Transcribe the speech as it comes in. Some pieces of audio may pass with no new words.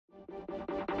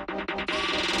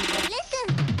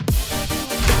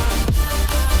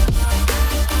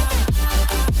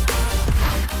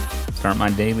Start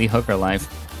my daily hooker life.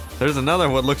 There's another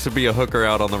what looks to be a hooker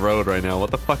out on the road right now.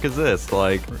 What the fuck is this?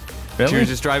 Like, Really? you're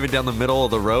just driving down the middle of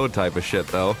the road type of shit,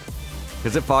 though.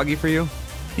 Is it foggy for you?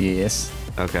 Yes.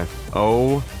 Okay.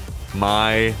 Oh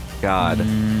my god.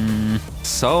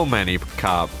 So many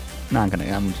cops. I'm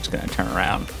just gonna turn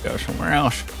around and go somewhere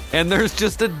else. And there's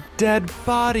just a dead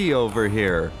body over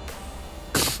here.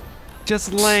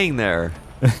 Just laying there.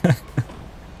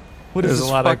 What does this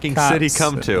fucking city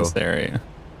come to? This area.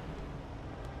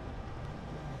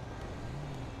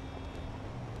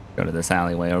 Go to this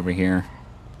alleyway over here.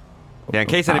 Yeah, in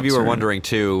case any of you were wondering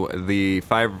too, the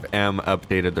FiveM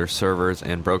updated their servers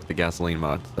and broke the gasoline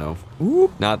mod, so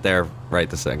not there right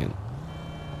this second.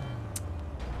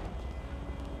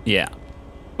 Yeah.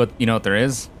 But you know what there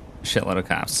is? A shitload of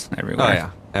cops everywhere. Oh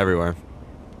yeah, everywhere.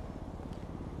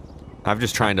 I'm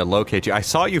just trying to locate you. I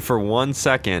saw you for 1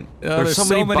 second. There's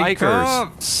so many bikers.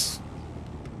 Cops.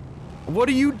 What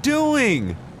are you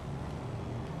doing?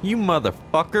 You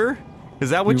motherfucker. Is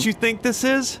that what you think this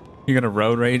is? You're gonna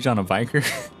road rage on a biker?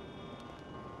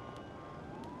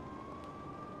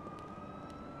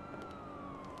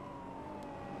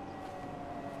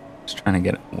 Just trying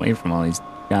to get away from all these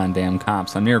goddamn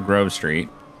cops. I'm near Grove Street.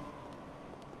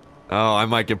 Oh, I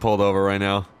might get pulled over right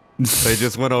now. They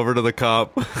just went over to the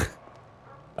cop.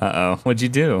 Uh-oh. What'd you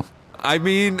do? I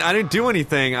mean, I didn't do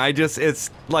anything. It's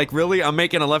like, really? I'm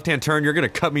making a left-hand turn. You're gonna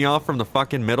cut me off from the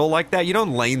fucking middle like that? You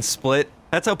don't lane split.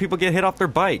 That's how people get hit off their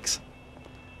bikes.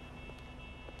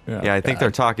 Yeah, I think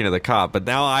they're talking to the cop, but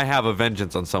now I have a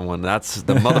vengeance on someone. That's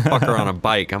the motherfucker on a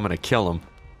bike. I'm gonna kill him.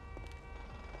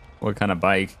 What kind of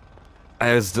bike?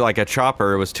 It was like a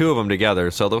chopper. It was 2 of them together,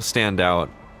 so they'll stand out.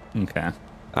 Okay.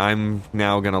 I'm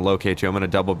now gonna locate you. I'm gonna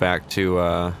double back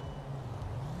to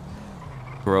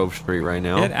Grove Street right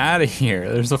now. Get out of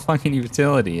here. There's a fucking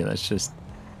utility that's just...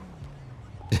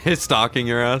 It's stalking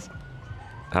your ass.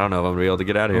 I don't know if I'm gonna be able to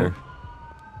get out of here.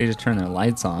 They just turn their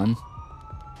lights on.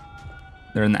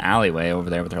 They're in the alleyway over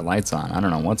there with their lights on. I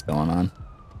don't know what's going on.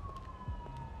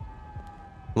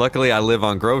 Luckily, I live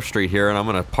on Grove Street here, and I'm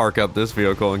gonna park up this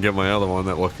vehicle and get my other one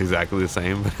that looks exactly the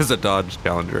same, but it's a Dodge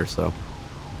Challenger, so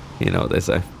you know what they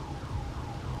say.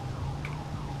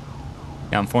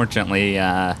 Yeah, unfortunately,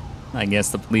 I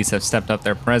guess the police have stepped up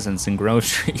their presence in Grove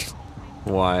Street.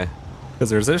 Why? Because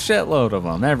there's a shitload of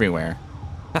them everywhere.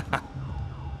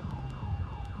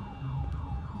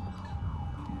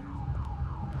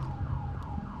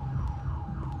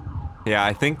 Yeah,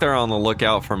 I think they're on the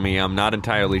lookout for me. I'm not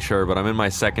entirely sure, but I'm in my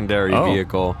secondary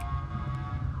vehicle.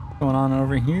 What's going on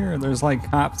over here? There's like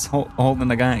cops holding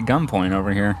the guy at gunpoint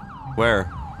over here. Where?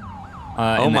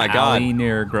 Oh in my the god. alley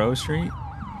near Grove Street.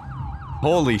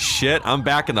 Holy shit, I'm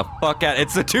backing the fuck out.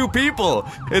 It's the 2 people!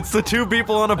 It's the 2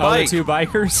 people on a bike! The 2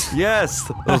 bikers? Yes,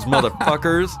 those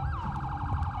motherfuckers.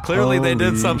 Clearly they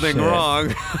did something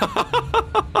wrong.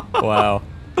 Wow.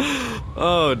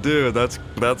 Oh, dude,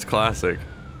 that's classic.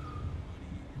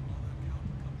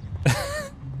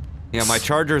 Yeah, my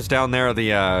Charger's down there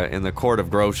in the court of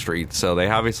Grove Street, so they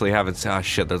obviously haven't... Oh,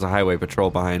 shit, there's a highway patrol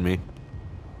behind me.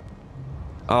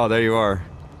 Oh, there you are.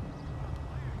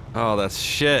 Oh, that's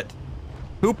shit.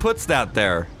 Who puts that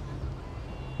there?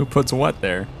 Who puts what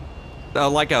there?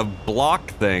 Like a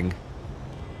block thing.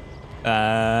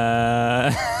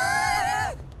 Yeah,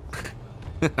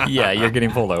 you're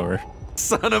getting pulled over.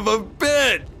 Son of a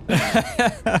bitch!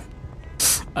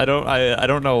 I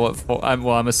don't know what.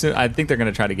 I'm assuming. I think they're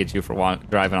gonna try to get you for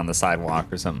driving on the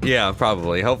sidewalk or something. Yeah,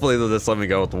 probably. Hopefully they'll just let me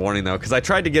go with the warning though, because I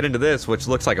tried to get into this, which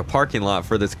looks like a parking lot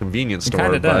for this convenience store. It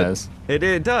kind of does.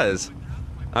 It does.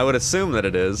 I would assume that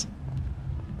it is.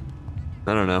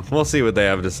 I don't know. We'll see what they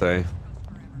have to say.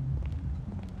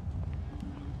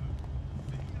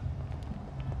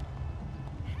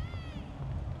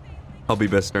 I'll be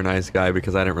Mr. Nice Guy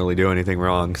because I didn't really do anything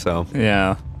wrong, so.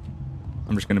 Yeah.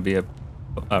 I'm just gonna be a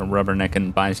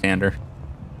rubbernecking bystander.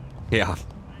 Yeah.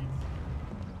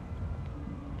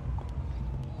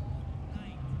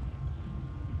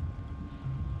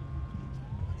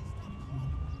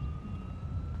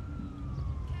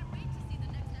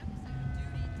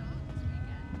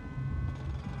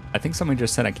 I think someone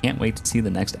just said I can't wait to see the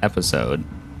next episode.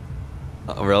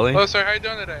 Oh, really? Hello, sir. How you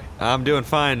doing today? I'm doing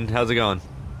fine. How's it going?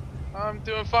 I'm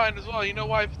doing fine as well. You know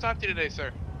why I talked to you today,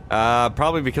 sir?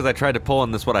 Probably because I tried to pull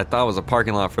in this what I thought was a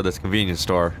parking lot for this convenience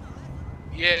store.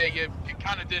 Yeah, you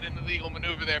kind of did an illegal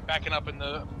maneuver there, backing up in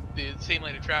the same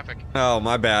lane of traffic. Oh,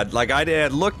 my bad. Like,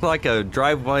 it looked like a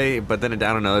driveway, but then I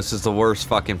don't know, this is the worst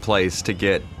fucking place to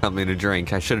get something to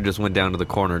drink. I should have just went down to the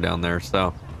corner down there,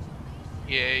 so.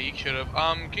 Yeah, you should have.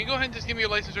 Can you go ahead and just give me your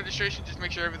license registration, just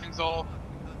make sure everything's all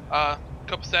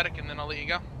copacetic, and then I'll let you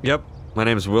go? Yep. My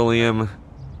name's William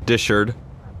Dishard.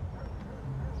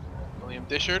 William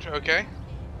Dishard, okay.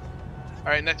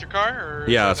 Alright, and that's your car? Or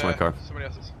Yeah, is that's my car. Somebody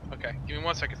else's. Okay, give me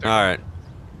 1 second, sir. Alright.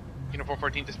 Uniform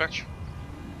 14 dispatch.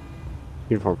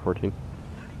 Uniform 14.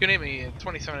 You name me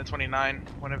 27 and 29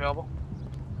 when available.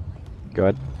 Go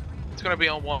ahead. It's gonna be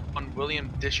on William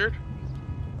Dishard.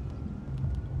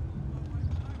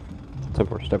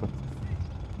 10-4, step up.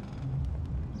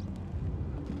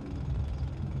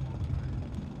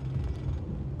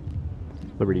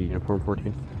 Liberty Uniform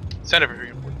 14. Send over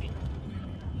Uniform 14.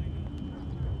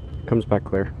 Comes back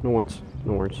clear. No worries.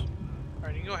 No worries.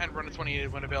 Alright, you can go ahead and run a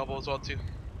 28 when available as well, too.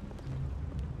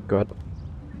 Go ahead.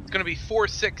 It's gonna be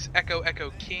 46 Echo Echo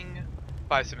King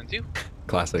 572.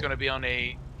 Classic. It's gonna be on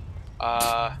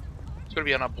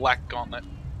a black gauntlet.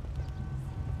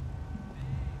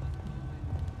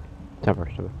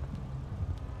 10-4, step up.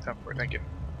 10-4, thank you.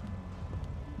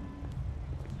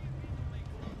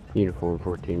 Uniform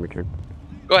 14, return.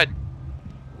 Go ahead.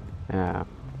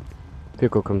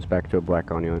 Vehicle comes back to a black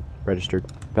gauntlet. Registered.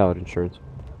 Valid insurance.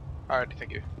 Alright,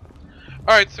 thank you.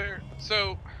 Alright, sir.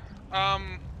 So,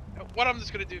 what I'm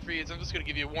just gonna do for you is I'm just gonna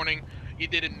give you a warning. You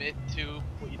did admit to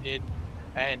what you did,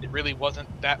 and it really wasn't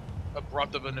that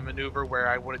abrupt of a maneuver where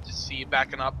I wanted to see you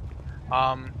backing up.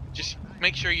 Just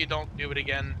make sure you don't do it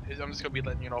again. I'm just gonna be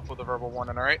letting you know for the verbal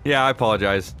warning, alright? Yeah, I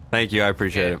apologize. Thank you, I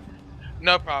appreciate it.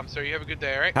 No problem, sir. You have a good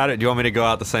day, alright? Do you want me to go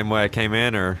out the same way I came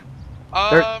in, or?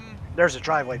 There's a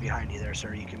driveway behind you there,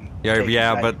 sir. You can.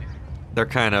 Yeah, but they're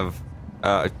kind of.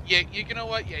 Yeah, you know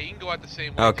what? Yeah, you can go out the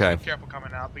same way. Okay. Just be careful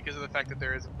coming out because of the fact that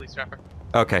there is a police traffic.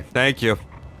 Okay, thank you.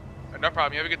 No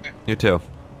problem. You have a good day. You too.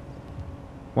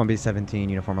 1B17,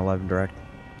 Uniform 11, direct.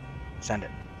 Send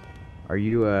it. Are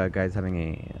you guys having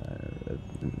a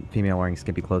female wearing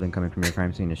skimpy clothing coming from your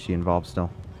crime scene? Is she involved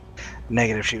still?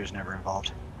 Negative. She was never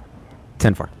involved.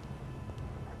 10-4.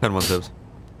 10-1 Zibs.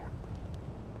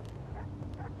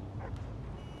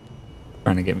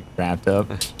 Trying to get me wrapped up.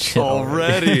 Shit,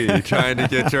 Already trying to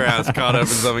get your ass caught up in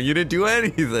something. You didn't do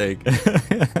anything.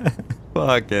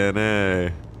 Fucking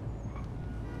A.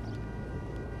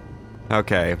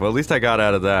 Okay, well at least I got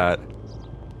out of that.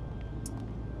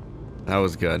 That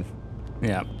was good.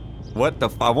 Yeah. What the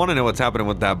I want to know what's happening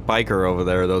with that biker over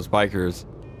there, those bikers.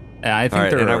 I think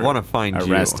Alright, they're and I want to find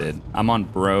arrested. you. I'm on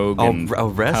Brogue Oh, and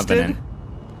arrested? Covenant.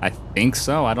 I think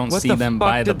so. I don't What see the them fuck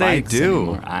by the did they bikes do?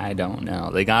 anymore. I don't know.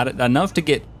 They got it enough to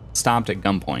get stopped at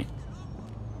gunpoint.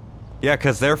 Yeah,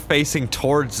 because they're facing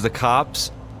towards the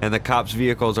cops, and the cops'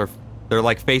 vehicles are, they're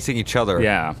like facing each other.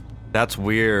 Yeah. That's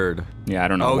weird. Yeah, I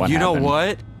don't know Oh, what you know happened.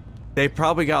 what? They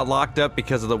probably got locked up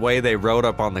because of the way they rode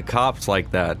up on the cops like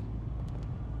that.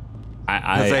 I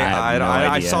I have no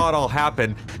idea. saw it all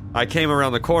happen. I came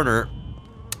around the corner.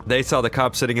 They saw the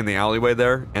cops sitting in the alleyway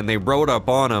there, and they rode up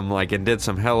on them like and did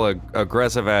some hella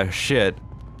aggressive ass shit. So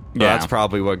Yeah. that's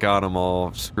probably what got them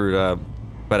all screwed up.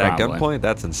 But at Probably. gunpoint,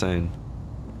 that's insane.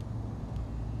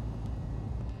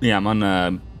 Yeah, I'm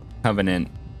on Covenant,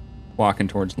 walking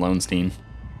towards Lonestein.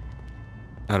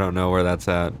 I don't know where that's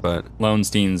at, but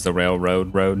Lonestein's the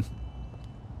railroad road.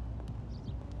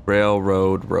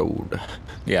 Railroad Road.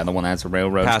 Yeah, the one that has a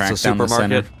railroad Past tracks the down the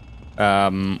supermarket?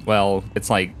 center. Well, it's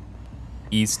like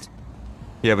east.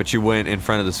 Yeah, but you went in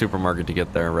front of the supermarket to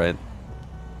get there, right?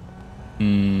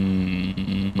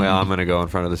 Well, I'm gonna go in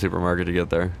front of the supermarket to get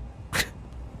there.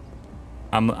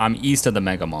 I'm east of the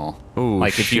Mega Mall. Ooh,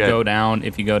 like if you shit. go down,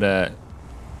 if you go to,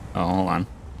 oh hold on.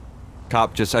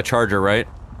 Cop, just a charger, right?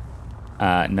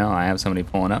 No, I have somebody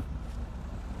pulling up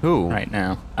Who? right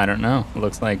now. I don't know. It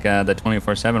looks like the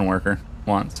 24/7 worker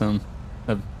wants some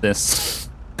of this.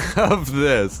 Of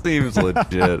this. Seems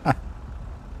legit. I'm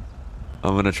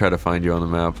gonna try to find you on the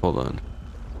map. Hold on.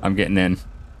 I'm getting in.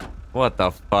 What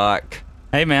the fuck?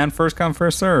 Hey man, first come,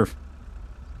 first serve.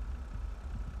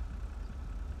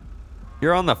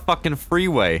 You're on the fucking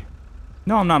freeway.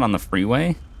 No, I'm not on the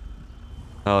freeway.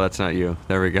 Oh, that's not you.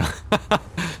 There we go.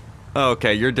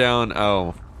 Okay, you're down.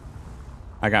 Oh,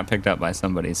 I got picked up by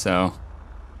somebody, so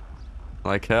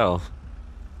like hell.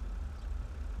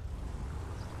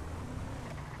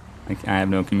 I have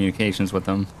no communications with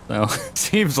them. So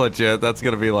Seems legit. That's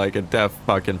gonna be like a deaf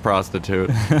fucking prostitute.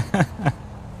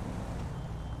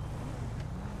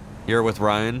 You're with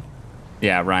Ryan?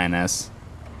 yeah, Ryan S.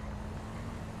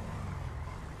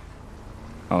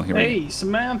 Oh, here we Hey,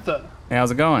 Samantha. go. Hey,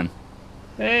 how's it going?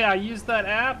 Hey, I used that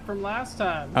app from last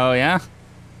time. Oh yeah,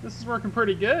 This is working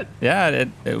pretty good. yeah.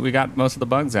 We got most of the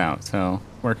bugs out, so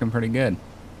working pretty good.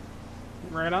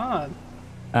 Right on.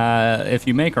 If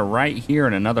you make a right here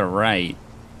and another right,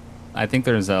 I think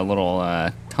there's a little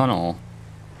tunnel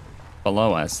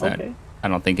below us that Okay. I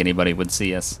don't think anybody would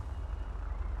see us.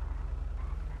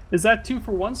 Is that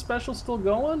 2-for-1 special still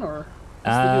going, or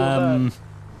what's the deal with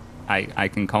that? I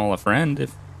can call a friend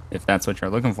if that's what you're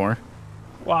looking for.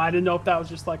 Well, I didn't know if that was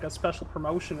just like a special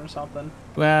promotion or something.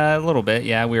 Well, a little bit,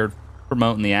 yeah. We were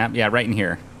promoting the app. Yeah, right in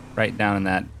here. Right down in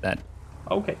that.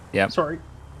 Okay. Yep. Sorry.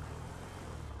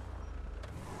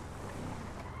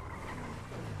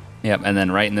 Yep, and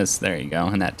then right in this, there you go,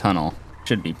 in that tunnel.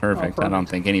 Should be perfect. I don't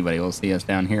think anybody will see us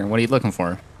down here. What are you looking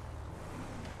for?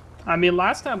 I mean,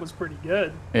 last time was pretty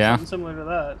good. Yeah. Something similar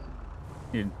to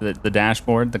that. The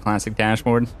dashboard, the classic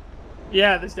dashboard.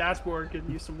 Yeah, this dashboard could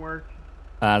use some work.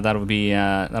 That'll be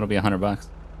 $100.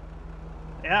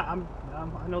 Yeah,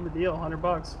 I know the deal. $100.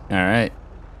 All right.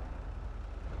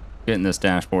 Getting this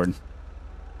dashboard.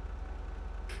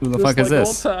 Who the fuck is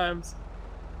this? Old times.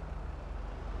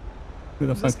 Who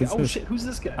the fuck is this? Oh shit! Who's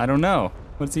this guy? I don't know.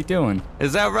 What's he doing?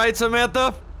 Is that right,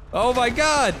 Samantha? Oh my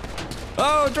god!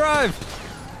 Oh, drive!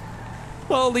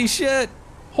 Holy shit!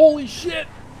 Holy shit!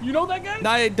 You know that guy?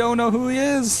 I don't know who he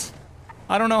is.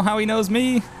 I don't know how he knows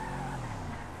me.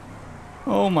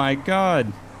 Oh my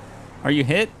god. Are you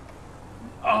hit?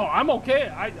 Oh, I'm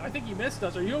okay. I think you missed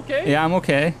us. Are you okay? Yeah, I'm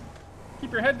okay.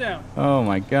 Keep your head down. Oh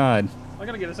my god. I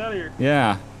gotta get us out of here.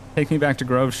 Yeah. Take me back to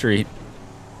Grove Street.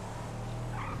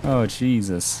 Oh,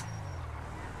 Jesus.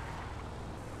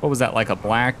 What was that, like a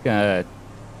black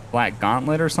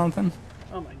gauntlet or something?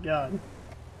 Oh my god.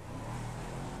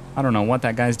 I don't know what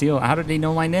that guy's deal. How did he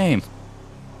know my name?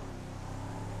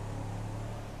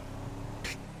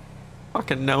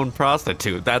 Fucking known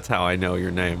prostitute. That's how I know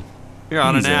your name. You're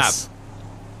on an app. Jesus.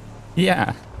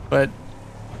 Yeah, but,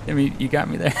 I mean, you got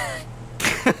me there.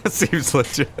 Seems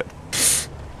legit.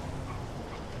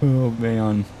 Oh,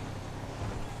 man.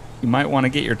 You might want to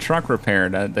get your truck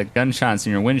repaired. The gunshots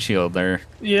in your windshield there.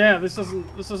 Yeah, this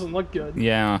doesn't look good.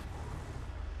 Yeah.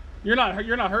 You're not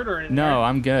hurt or anything. No, right?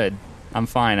 I'm good. I'm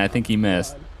fine. I think he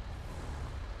missed. God.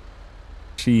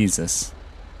 Jesus.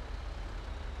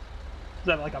 Is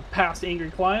that like a past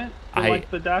angry client for like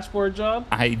the dashboard job?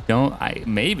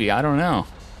 Maybe, I don't know.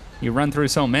 You run through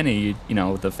so many, you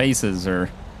know, the faces they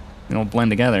don't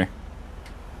blend together.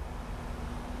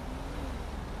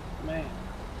 Man.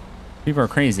 People are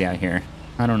crazy out here.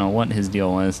 I don't know what his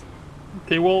deal was.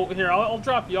 Okay, well, here, I'll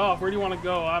drop you off. Where do you want to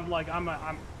go?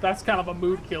 That's kind of a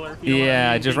mood killer. If you know what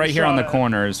I mean. Just right here on the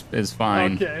corner is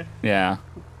fine. Okay. Yeah.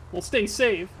 Well, stay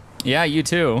safe. Yeah, you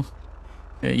too.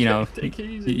 You know, Take it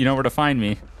easy. you know where to find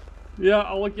me. Yeah,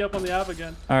 I'll look you up on the app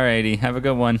again. Alrighty, have a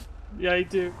good one. Yeah, you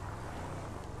too.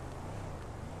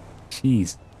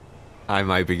 Jeez. I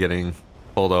might be getting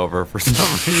pulled over for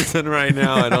some reason right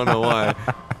now. I don't know why.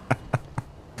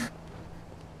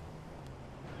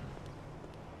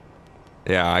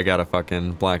 Yeah, I got a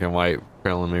fucking black and white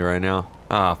trailing me right now.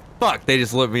 Ah, fuck, they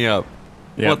just lit me up.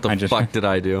 Yep, what the fuck did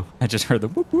I do? I just heard the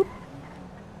whoop whoop.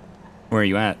 Where are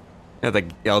you at? At the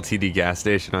LTD gas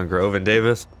station on Grove and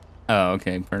Davis. Oh,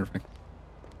 okay, perfect.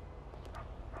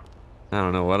 I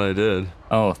don't know what I did.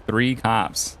 Oh, 3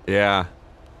 cops. Yeah.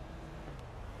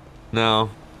 No.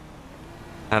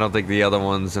 I don't think the other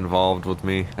one's involved with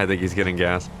me. I think he's getting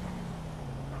gas.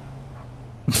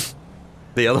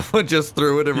 The other one just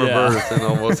threw it in reverse and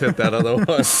almost hit that other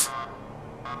one.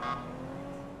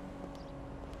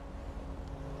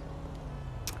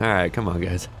 Alright, come on,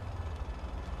 guys.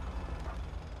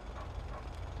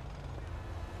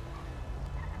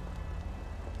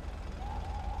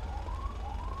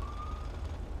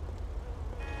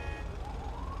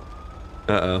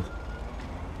 Uh-oh.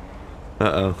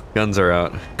 Uh-oh. Guns are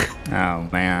out. Oh,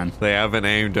 man. They haven't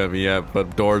aimed at me yet,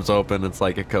 but doors open. It's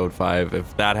like a code 5.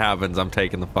 If that happens, I'm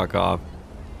taking the fuck off.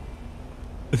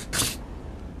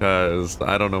 Because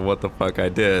I don't know what the fuck I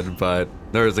did, but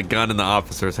there's a gun in the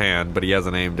officer's hand, but he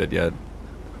hasn't aimed it yet.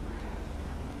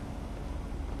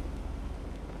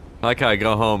 I like how I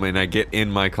go home and I get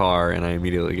in my car and I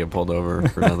immediately get pulled over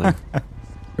for another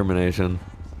discrimination.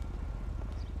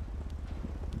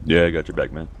 Yeah, I got your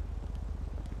back, man.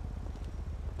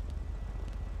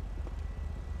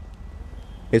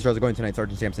 Hey, so how's it going tonight,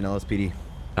 Sergeant Sampson, LSPD?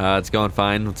 It's going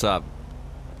fine. What's up?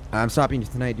 I'm stopping you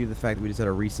tonight due to the fact that we just had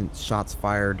a recent shots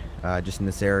fired just in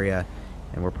this area,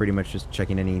 and we're pretty much just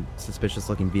checking any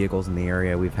suspicious-looking vehicles in the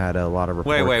area. We've had a lot of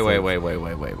reports. Wait.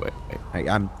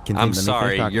 I'm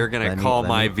sorry. You're gonna call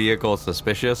my vehicle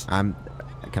suspicious? Can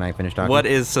I finish talking? What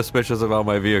is suspicious about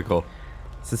my vehicle?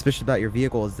 Suspicious about your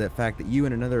vehicle is the fact that you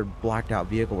and another blacked out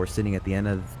vehicle were sitting at the end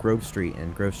of Grove Street,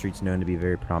 and Grove Street's known to be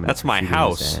very prominent. That's my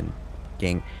house. And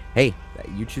gang. Hey,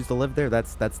 you choose to live there.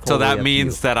 That's totally so that up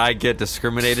means to you. that I get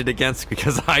discriminated against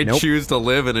because I choose to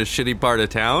live in a shitty part of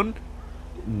town?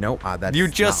 Nope. That's you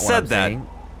just not what said I'm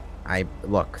saying.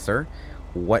 Look, sir.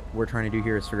 What we're trying to do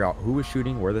here is figure out who is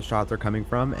shooting, where the shots are coming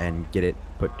from, and get it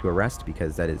put to arrest,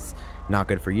 because that is not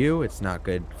good for you. It's not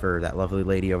good for that lovely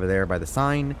lady over there by the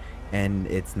sign, and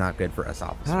it's not good for us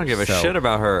officers. I don't give a shit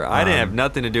about her. I didn't have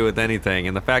nothing to do with anything.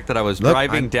 And the fact that I was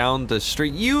driving down the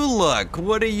street, you look,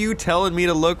 what are you telling me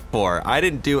to look for? I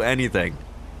didn't do anything.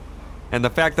 And the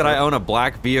fact that I own a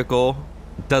black vehicle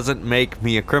doesn't make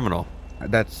me a criminal.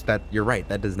 You're right.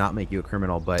 That does not make you a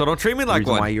criminal, but so don't treat me like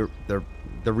one.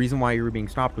 The reason why you were being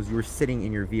stopped was you were sitting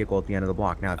in your vehicle at the end of the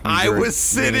block. Now, if I was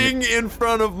sitting in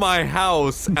front of my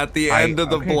house at the end of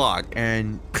the block.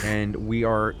 And we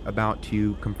are about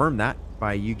to confirm that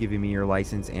by you giving me your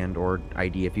license and or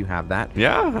ID if you have that.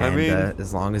 Yeah, and, I mean,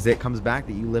 as long as it comes back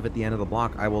that you live at the end of the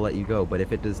block, I will let you go. But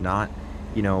if it does not,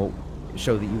 you know,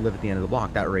 show that you live at the end of the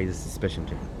block, that raises suspicion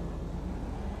to me.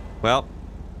 Well,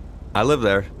 I live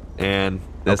there, and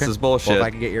this is bullshit. Well, if I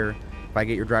could get your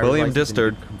driver's William license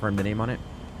Distard. and you confirm the name on it.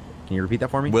 Can you repeat that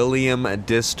for me? William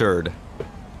Distard. All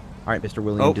right, Mr.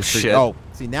 William Distard. Shit. Oh,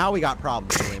 see, now we got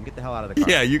problems, William. Get the hell out of the car.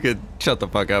 Yeah, you could shut the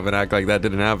fuck up and act like that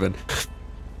didn't happen.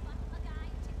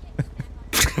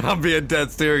 I'm being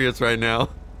dead serious right now.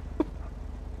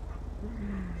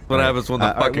 What happens when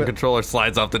the fucking controller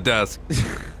slides off the desk?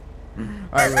 All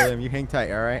right, William, you hang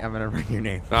tight, all right? I'm going to write your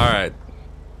name. All right.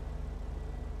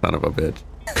 Son of a bitch.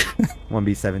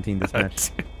 1B17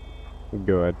 dispatch.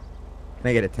 Go ahead. Can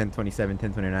I get a 1027,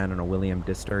 1029 on a William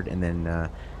Distard, and then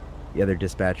the other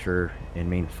dispatcher in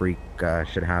Main Freak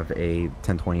should have a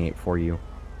 1028 for you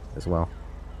as well.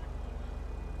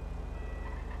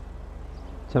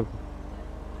 Simple.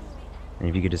 And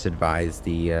if you could just advise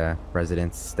the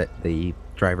residents that the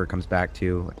driver comes back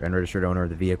to, unregistered owner of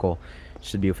the vehicle,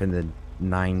 should be within the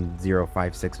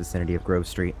 9056 vicinity of Grove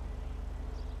Street.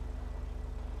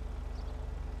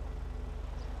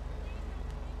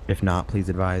 If not, please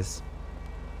advise.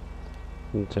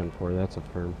 10-4, that's a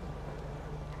firm.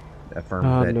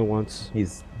 Affirm that no wants.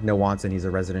 He's no wants and he's a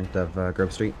resident of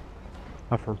Grove Street.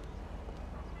 Affirm.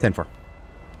 10-4.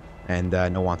 And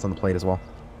no wants on the plate as well.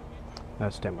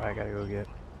 Stand by, I gotta go get.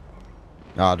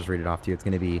 I'll just read it off to you. It's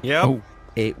going to be... Yep.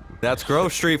 8. That's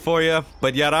Grove Street for you,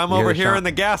 but yet I'm over here in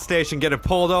the gas station getting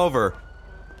pulled over.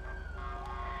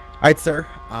 All right, sir.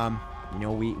 You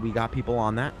know, we got people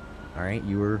on that. All right,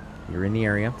 you're in the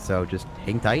area, so just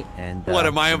hang tight. And what,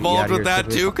 am I involved with that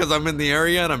too? Because I'm in the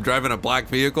area and I'm driving a black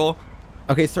vehicle.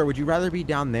 Okay, sir. Would you rather be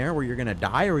down there where you're gonna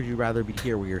die, or would you rather be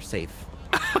here where you're safe?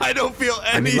 I don't feel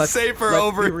any safer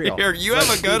over here. You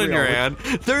have a gun in your hand.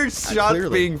 There's shots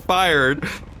being fired.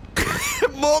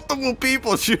 Multiple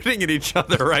people shooting at each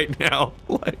other right now.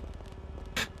 Like,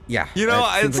 yeah, you know,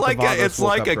 it's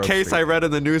like a case I read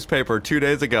in the newspaper 2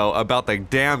 days ago about the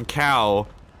damn cow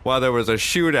while there was a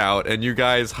shootout and you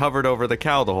guys hovered over the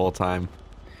cow the whole time.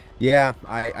 Yeah,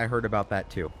 I heard about that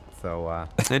too. So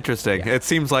interesting. Yeah. It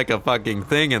seems like a fucking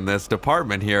thing in this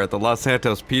department here at the Los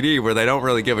Santos PD where they don't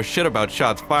really give a shit about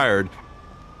shots fired.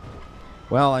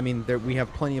 Well, I mean, we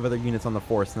have plenty of other units on the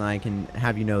force, and I can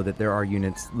have you know that there are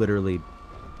units literally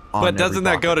on But doesn't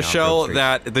that go to show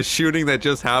that the shooting that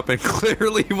just happened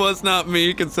clearly was not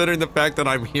me, considering the fact that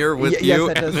I'm here with you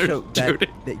and there's shooting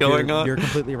that going on? You're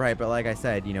completely right, but like I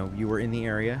said, you know, you were in the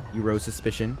area, you rose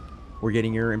suspicion, we're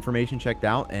getting your information checked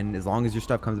out, and as long as your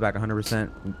stuff comes back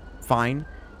 100% fine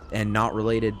and not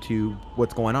related to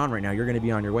what's going on right now, you're going to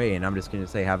be on your way, and I'm just going to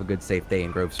say have a good, safe day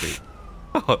in Grove Street.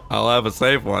 I'll have a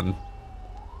safe one.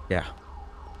 Yeah.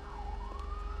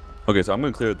 Okay, so I'm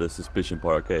gonna clear the suspicion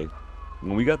part. Okay,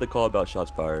 when we got the call about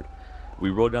shots fired, we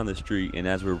rode down the street, and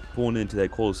as we're pulling into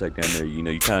that cul-de-sac down there, you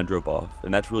know, you kind of drove off,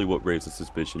 and that's really what raised the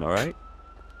suspicion. All right?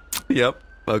 Yep.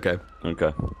 Okay.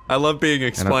 Okay. I love being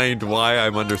explained why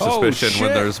I'm under suspicion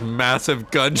when there's massive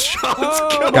gunshots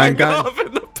going off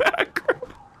in the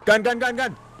background.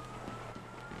 Gun!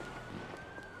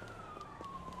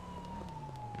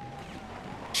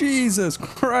 Jesus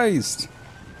Christ!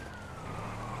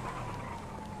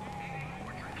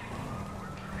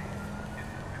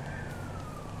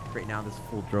 Right now, this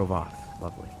fool drove off.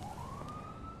 Lovely.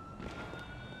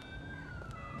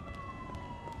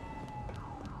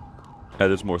 Yeah,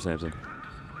 there's more, Samson.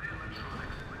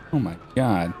 Oh my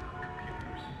God.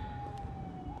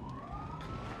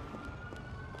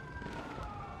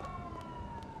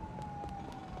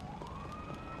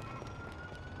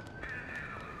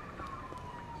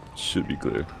 Should be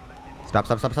clear. Stop.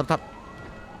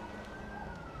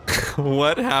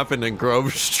 What happened in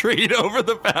Grove Street over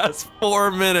the past 4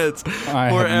 minutes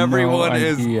I where have no everyone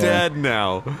is idea. dead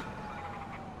now?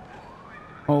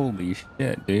 Holy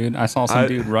shit, dude. I saw some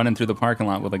dude running through the parking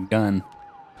lot with a gun.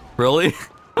 Really?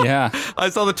 Yeah. I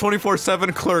saw the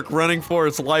 24/7 clerk running for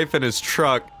his life in his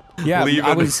truck. Yeah, leaving.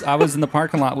 I was in the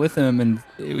parking lot with him, and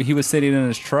he was sitting in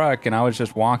his truck, and I was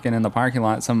just walking in the parking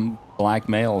lot. Some black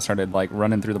male started like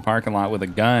running through the parking lot with a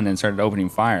gun and started opening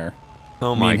fire.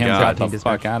 Oh Me my and him god. got the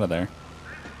fuck out of there.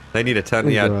 They need a 10. Oh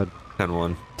Yeah, God.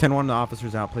 10-1. 10-1, the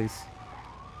officers out, please.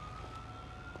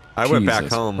 I went back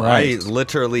Jesus home. Christ. I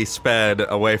literally sped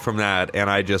away from that, and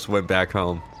I just went back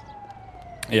home.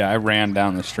 Yeah, I ran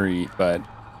down the street, but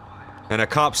And a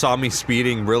cop saw me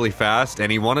speeding really fast,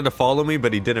 and he wanted to follow me,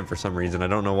 but he didn't for some reason. I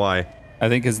don't know why. I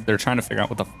think they're trying to figure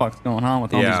out what the fuck's going on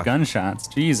with all Yeah. these gunshots.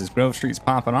 Jesus, Grove Street's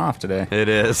popping off today. It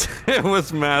is. It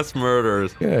was mass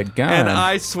murders. Good God. And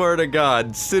I swear to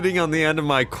God, sitting on the end of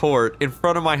my court in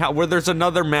front of my house, where there's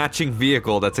another matching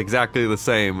vehicle that's exactly the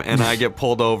same, and I get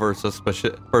pulled over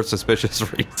for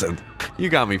suspicious reasons. You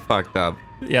got me fucked up.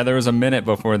 Yeah, there was a minute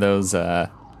before those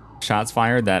shots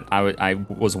fired that I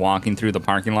was walking through the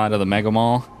parking lot of the Mega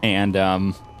Mall, and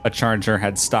a Charger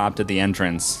had stopped at the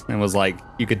entrance and was like,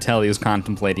 you could tell he was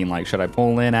contemplating, like, should I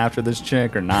pull in after this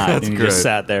chick or not? That's and he great. just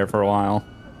sat there for a while. All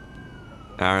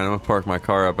right, I'm gonna park my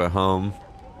car up at home.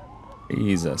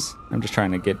 Jesus. I'm just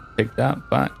trying to get picked up,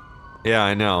 but Yeah,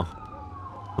 I know.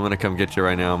 I'm gonna come get you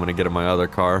right now. I'm gonna get in my other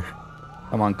car.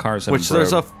 I'm on cars. Which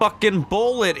there's a fucking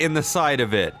bullet in the side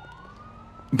of it.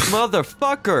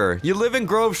 Motherfucker! You live in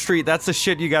Grove Street, that's the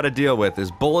shit you gotta deal with,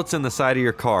 is bullets in the side of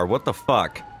your car. What the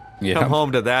fuck? Yeah. Come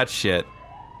home to that shit.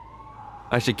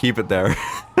 I should keep it there.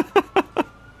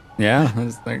 Yeah,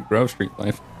 that's like Grove Street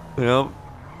life. Yep.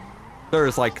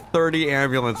 There's like 30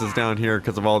 ambulances down here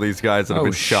because of all these guys that have Oh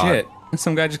been shot. shit!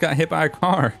 Some guy just got hit by a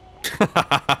car.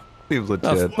 Seems The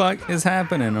legit. fuck is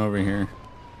happening over here?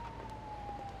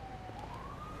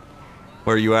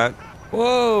 Where are you at?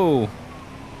 Whoa!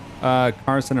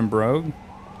 Carson and Brogue.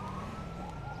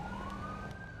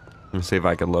 Let me see if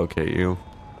I can locate you.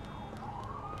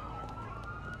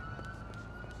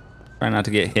 Try not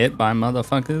to get hit by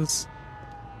motherfuckers.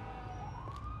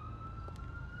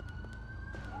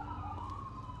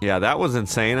 Yeah, that was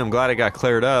insane. I'm glad it got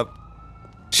cleared up.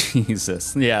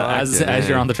 Jesus. Yeah, Fuck as it, you're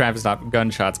man. on the traffic stop,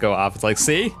 gunshots go off. It's like,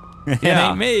 see? It Yeah.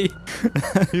 ain't me.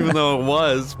 Even though it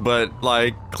was, but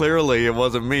like clearly it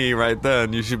wasn't me right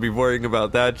then. You should be worrying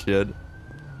about that shit.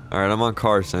 All right, I'm on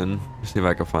Carson. Let's see if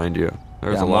I can find you.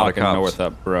 There's Yeah, a I'm lot of walking cops. north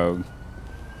up Brogue.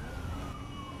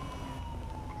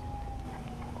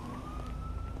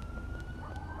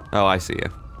 Oh, I see you.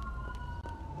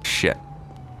 Shit.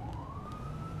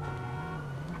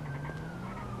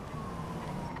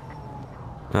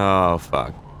 Oh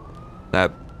fuck.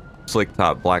 That slick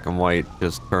top black and white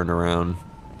just turned around.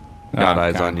 Got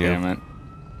eyes God on you. damn it.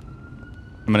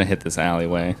 I'm gonna hit this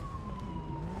alleyway.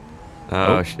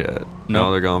 Oh Nope. shit. No,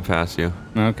 Nope. they're going past you.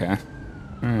 Okay.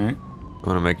 Alright. I'm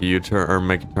gonna make a U-turn or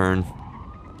make a turn.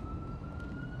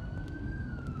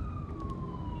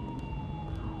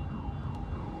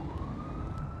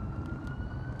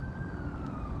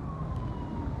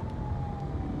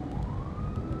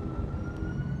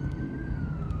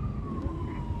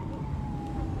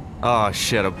 Oh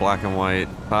shit, a black and white.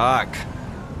 Fuck.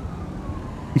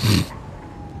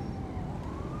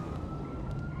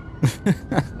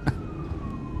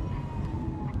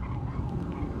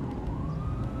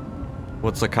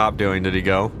 What's the cop doing? Did he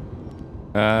go?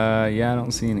 Yeah, I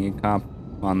don't see any cop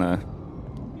on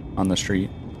the street.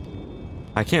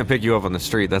 I can't pick you up on the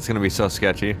street. That's gonna be so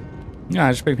sketchy. Yeah,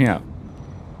 just pick me up.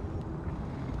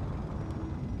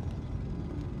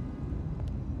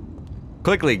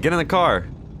 Quickly, get in the car.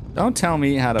 Don't tell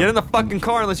me how to... Get in the fucking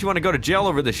car unless you want to go to jail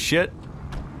over this shit.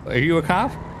 Are you a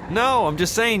cop? No, I'm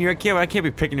just saying I can't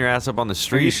be picking your ass up on the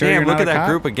street. sure Damn, you're look not at a that cop?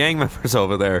 group of gang members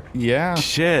over there. Yeah.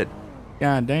 Shit.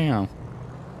 God damn.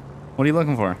 What are you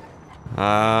looking for?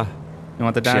 You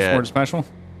want the dashboard special?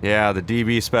 Yeah, the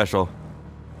DB special.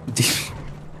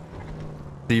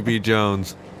 DB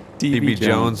Jones. DB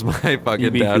Jones, my fucking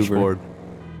DB dashboard.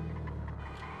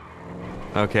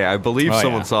 Okay, I believe Oh,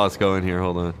 someone yeah. saw us go in here.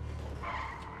 Hold on.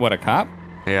 What, a cop?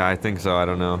 Yeah, I think so. I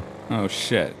don't know. Oh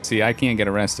shit. See, I can't get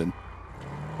arrested.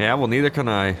 Yeah, well, neither can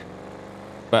I.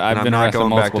 But I've I'm been not arrested going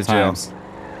back multiple to jail. times.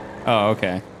 Oh,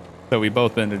 okay. So we've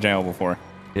both been to jail before.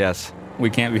 Yes. We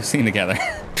can't be seen together.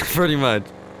 Pretty much.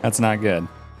 That's not good.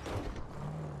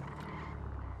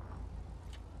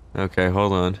 Okay,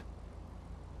 hold on.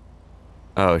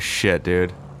 Oh, shit,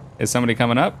 dude. Is somebody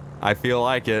coming up? I feel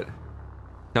like it.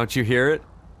 Don't you hear it?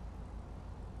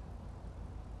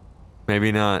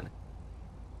 Maybe not.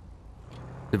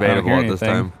 Debatable hear at this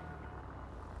anything. time.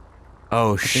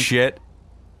 Oh, shit.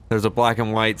 There's a black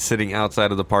and white sitting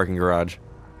outside of the parking garage.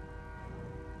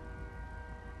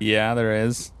 Yeah, there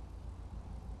is.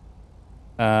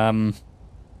 Well,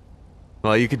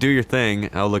 you could do your thing.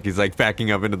 Oh, look, he's like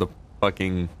backing up into the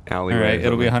fucking All alleyway. right,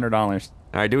 it'll be $100. All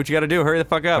right, do what you gotta do. Hurry the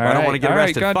fuck up. I don't want to get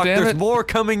arrested. God Fuck, damn there's it. more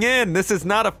coming in. This is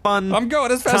not a fun. I'm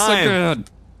going as fast time. as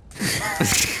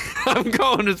I can. I'm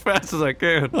going as fast as I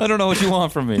can. I don't know what you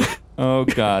want from me. Oh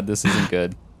God, this isn't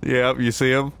good. Yep, you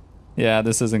see him? Yeah,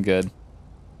 this isn't good.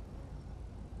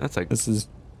 That's like. This is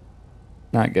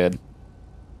not good.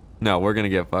 No, we're gonna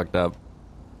get fucked up.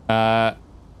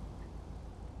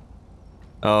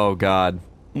 Oh God.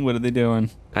 What are they doing?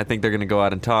 I think they're gonna go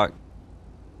out and talk.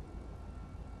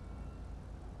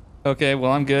 Okay,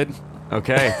 well I'm good.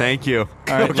 Okay, thank you. All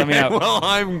right, okay, let me out. Well,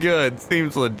 I'm good.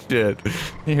 Seems legit.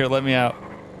 Here, let me out.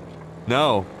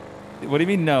 No, What do you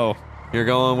mean no? you're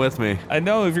going with me. I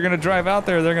know if you're gonna drive out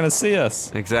there, they're gonna see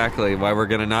us. Exactly. Why we're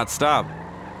gonna not stop.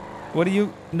 What do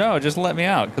you? No, just let me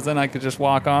out, because then I could just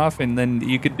walk off, and then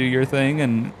you could do your thing,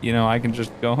 and you know I can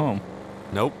just go home.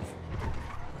 Nope.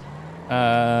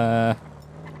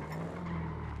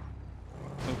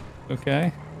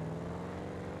 Okay.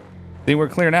 See, we're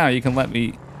clear now. You can let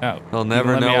me out. They'll You can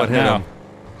never let me know out what hit now. him.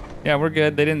 Yeah, we're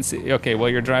good. They didn't see. Okay, well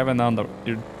you're driving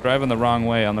the wrong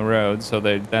way on the road, so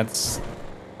that's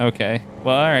okay.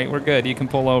 Well, all right, we're good. You can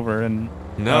pull over and.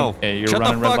 No. Okay, you're Shut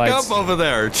running the fuck red lights. up over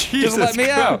there. Jesus Just let me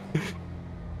Christ. out.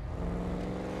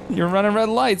 You're running red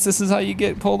lights. This is how you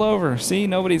get pulled over. See,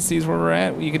 nobody sees where we're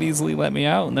at. You could easily let me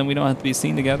out, and then we don't have to be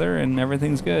seen together, and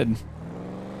everything's good.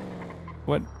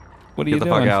 What are you Get the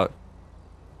doing? fuck out.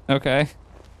 Okay.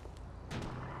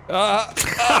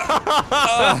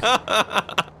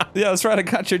 Yeah, I was trying to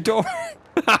cut your door.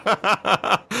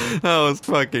 That was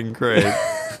fucking great.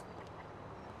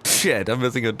 Shit, I'm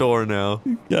missing a door now.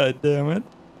 God damn it.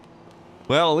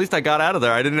 Well, at least I got out of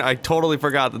there. I totally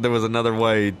forgot that there was another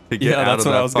way to get Yeah, out that's of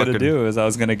what that I was gonna fucking- do. Is I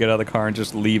was gonna get out of the car and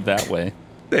just leave that way.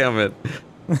 Damn it.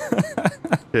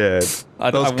 Shit.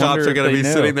 I Those wonder cops are if gonna they be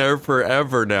knew. sitting there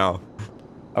forever now.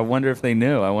 I wonder if they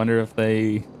knew. I wonder if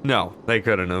they No, they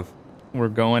couldn't have. were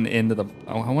going into the.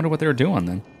 Oh, I wonder what they were doing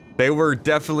then. They were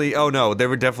definitely. Oh no, they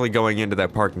were definitely going into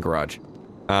that parking garage.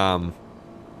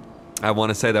 I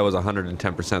want to say that was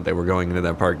 110%. They were going into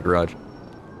that parking garage.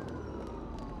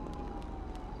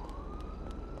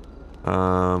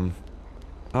 Oh,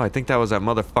 I think that was that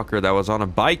motherfucker that was on a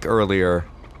bike earlier.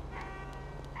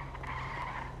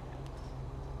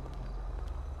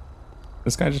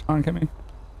 This guy just honk at me?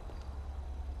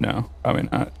 No, probably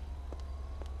not.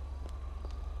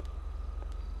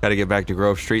 Gotta get back to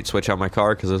Grove Street, switch out my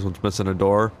car because this one's missing a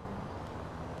door.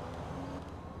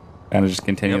 Gotta just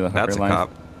continue Yep, the that's a life.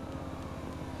 cop.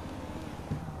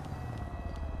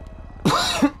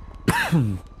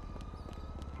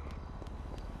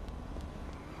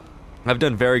 I've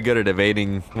done very good at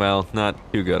evading. Well, not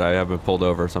too good. I have been pulled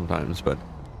over sometimes, but.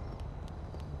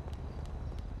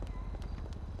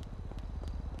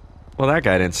 Well, that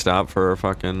guy didn't stop for a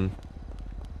fucking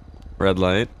red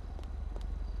light.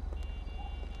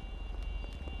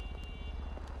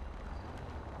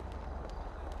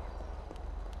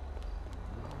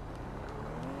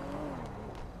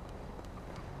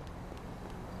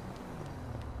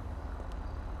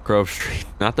 Grove Street,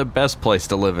 not the best place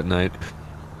to live at night.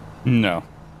 No.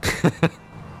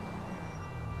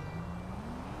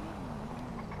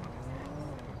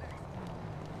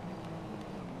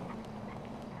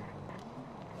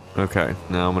 Okay,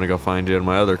 now I'm gonna go find you in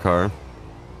my other car.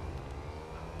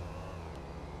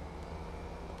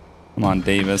 Come on,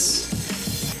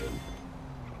 Davis.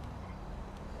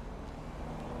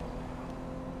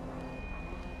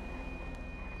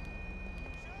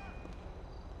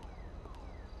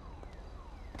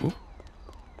 Oop.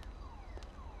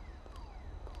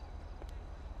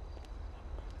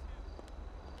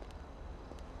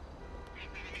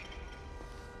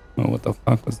 Oh, what the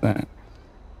fuck was that?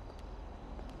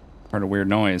 Heard a weird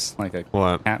noise, like a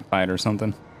What? cat fight or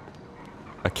something.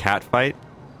 A cat fight?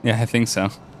 Yeah, I think so.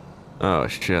 Oh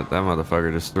shit, that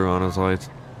motherfucker just threw on his lights.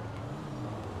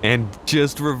 And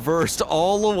just reversed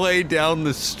all the way down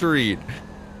the street.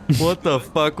 What the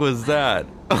fuck was that?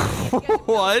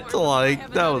 What?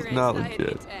 Like, that was not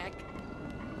legit.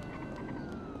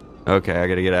 Okay, I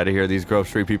gotta get out of here. These Grove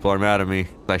Street people are mad at me.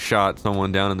 I shot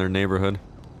someone down in their neighborhood.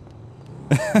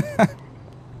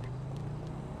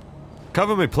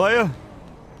 Cover me, playa.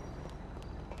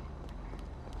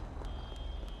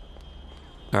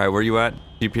 Alright, where you at?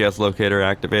 GPS locator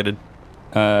activated.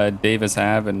 Davis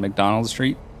Ave and McDonald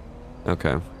Street.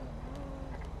 Okay.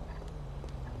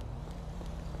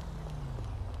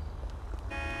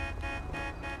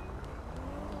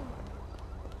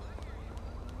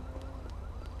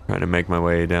 Trying to make my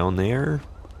way down there.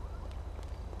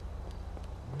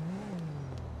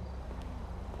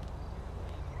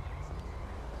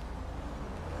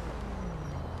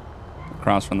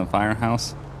 across from the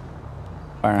firehouse.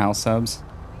 Firehouse subs.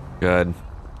 Good.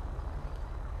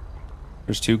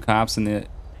 There's 2 cops in the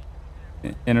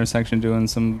intersection doing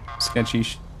some sketchy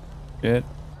shit.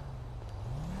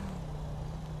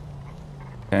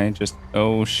 Okay, just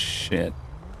oh shit.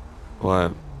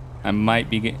 What? I might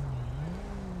be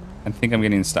I think I'm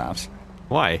getting stopped.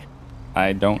 Why?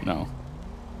 I don't know.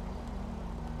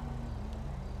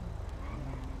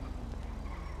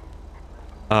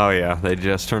 Oh yeah, they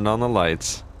just turned on the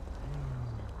lights.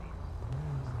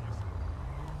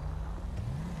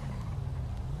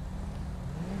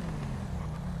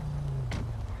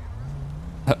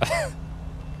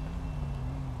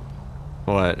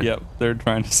 What? Yep, they're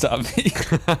trying to stop me.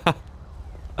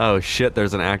 Oh shit,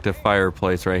 there's an active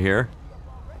fireplace right here.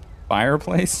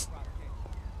 Fireplace?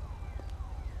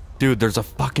 Dude, there's a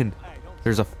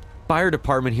fire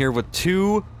department here with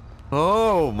 2.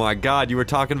 Oh my god, you were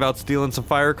talking about stealing some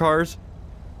fire cars?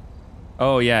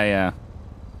 Oh yeah, yeah.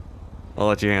 I'll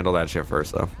let you handle that shit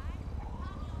first though.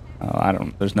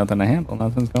 Oh, there's nothing to handle.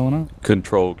 Nothing's going on.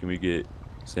 Control, can we get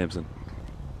Samson?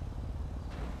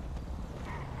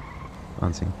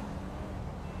 On scene.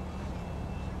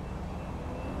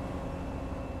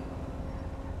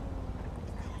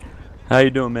 How you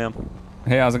doing, ma'am?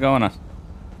 Hey, how's it going?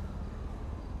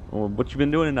 Well, what you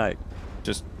been doing tonight?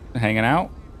 Just hanging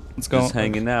out? What's going? Just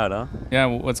hanging out, huh? Yeah,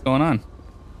 what's going on?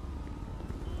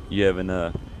 You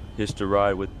haven't hitched a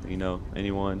ride with,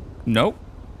 anyone? Nope.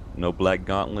 No black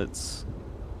gauntlets?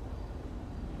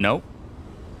 Nope.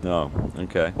 No.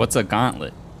 Okay. What's a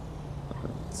gauntlet?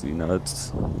 So,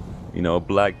 it's a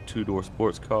black 2-door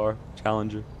sports car,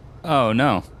 Challenger. Oh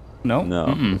no. Nope. No.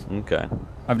 Mm-mm. Okay.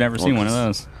 I've never seen one of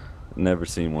those. Never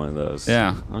seen one of those.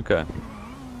 Yeah. Okay.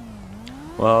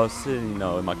 Well, I was sitting,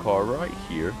 in my car right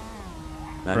here,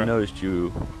 and I Right. noticed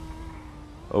you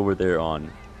over there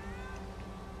on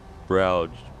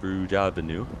Bruges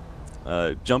Avenue,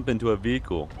 jump into a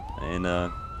vehicle and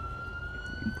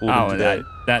pulled Oh, into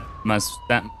that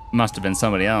must have been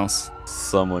somebody else.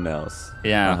 someone else.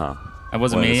 Yeah. Uh-huh. That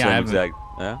wasn't Well, me. the I same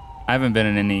haven't. I haven't been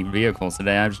in any vehicles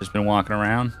today. I've just been walking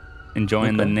around,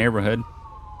 enjoying the Okay. neighborhood.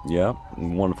 Yeah.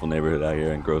 Wonderful neighborhood out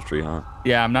here in Grove Street, huh?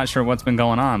 Yeah, I'm not sure what's been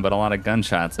going on, but a lot of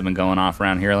gunshots have been going off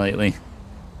around here lately.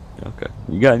 Okay.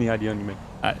 You got any idea on you,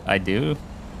 man? I do.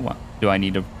 What, do I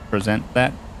need to present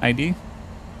that ID?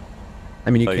 I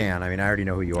mean, you Oh, can. I mean, I already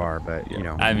know who you are, but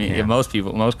Yeah. I you mean, can.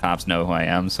 most cops know who I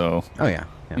am, so Oh yeah.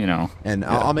 Yeah. And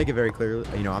I'll make it very clear.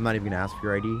 I'm not even gonna ask for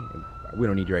your ID. We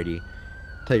don't need your ID.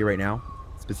 Tell you right now,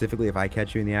 specifically, if I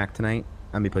catch you in the act tonight,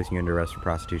 I'm gonna be placing you under arrest for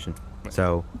prostitution.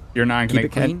 So you're not keep gonna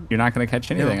it clean. you're not gonna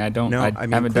catch anything. I don't. No, I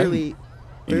mean, haven't clearly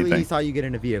he anything. saw you get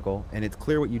in a vehicle, and it's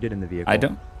clear what you did in the vehicle. I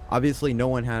don't. Obviously, no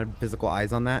one had physical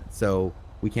eyes on that, so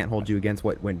we can't hold you against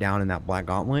what went down in that black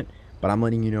gauntlet. But I'm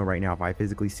letting you know right now, if I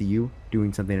physically see you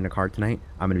doing something in a car tonight,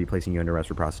 I'm going to be placing you under arrest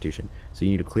for prostitution. So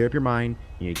you need to clear up your mind.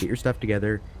 You need to get your stuff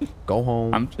together. Go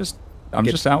home. I'm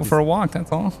just out for a walk.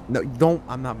 That's all. No, don't.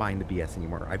 I'm not buying the BS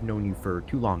anymore. I've known you for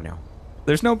too long now.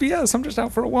 There's no BS. I'm just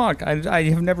out for a walk. I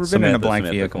have never been in a black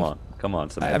Samantha, vehicle. Come on,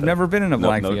 Samantha. I've never been in a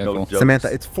black vehicle. jokes.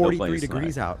 Samantha, it's No 43 playing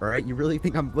degrees tonight. out. All right, you really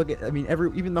think I'm looking? I mean,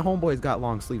 even the homeboys got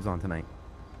long sleeves on tonight.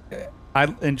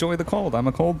 I enjoy the cold. I'm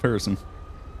a cold person.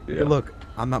 Yeah. Look,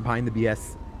 I'm not buying the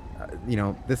BS.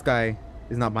 This guy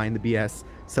is not buying the BS.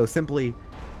 So simply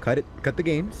cut the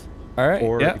games. All right.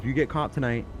 Or yeah. if you get caught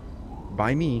tonight,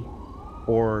 by me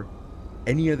or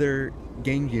any other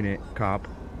gang unit cop,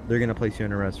 they're gonna place you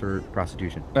under arrest for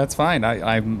prostitution. That's fine.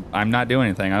 I'm not doing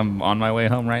anything. I'm on my way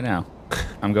home right now.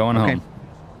 I'm going home.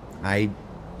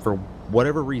 For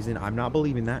whatever reason, I'm not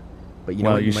believing that. But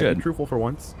Well, what? you might should. be truthful for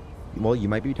once. Well, you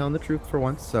might be telling the truth for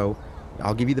once. So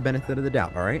I'll give you the benefit of the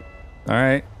doubt. All right. All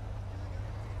right.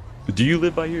 Do you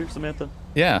live by here, Samantha?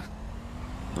 Yeah.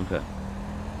 Okay.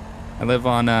 I live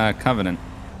on Covenant,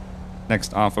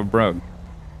 next off of Brogue.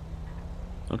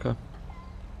 Okay.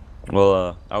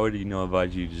 Well, I would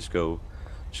advise you to just go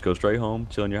straight home,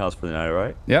 chill in your house for the night, all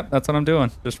right? Yep, that's what I'm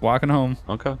doing. Just walking home.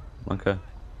 Okay.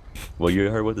 Well, you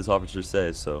heard what this officer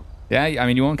says, so. Yeah, I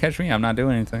mean, you won't catch me. I'm not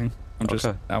doing anything. I'm just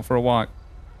Okay. out for a walk.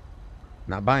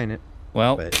 Not buying it.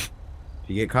 Well, But if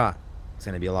you get caught, it's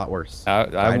gonna be a lot worse.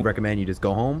 I'd I'd recommend you just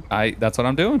go home. that's what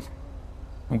I'm doing.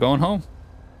 I'm going home.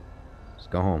 Just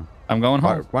go home. I'm going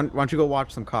home. Why don't you go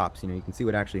watch some cops? You can see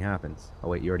what actually happens. Oh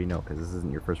wait, you already know because this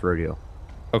isn't your first rodeo.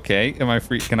 Okay, am I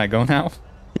free? Can I go now?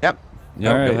 Yep.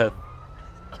 Yeah, All right. go ahead.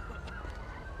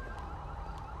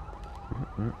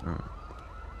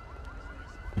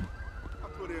 I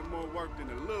put in more work than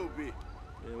a little bit.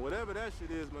 And whatever that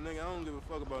shit is, my nigga, I don't give a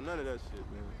fuck about none of that shit,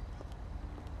 man.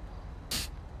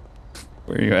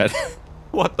 Where are you at?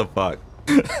 What the fuck?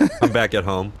 I'm back at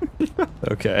home.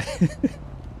 Okay.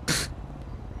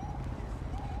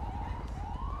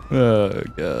 Oh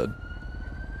god.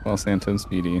 Los Santos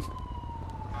PD.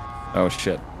 Oh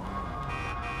shit.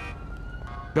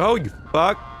 Oh, you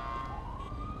fuck.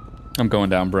 I'm going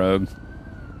down Brogue.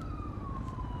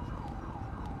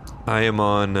 I am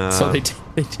on. So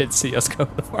they did see us go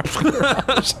to the parking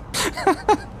garage.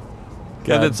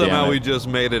 And then somehow we just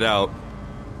made it out.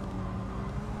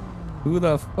 Who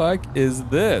the fuck is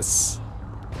this?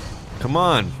 Come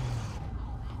on.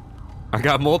 I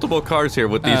got multiple cars here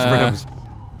with these rims.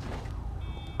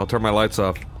 I'll turn my lights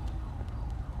off.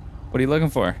 What are you looking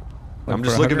for? I'm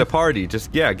just looking to party.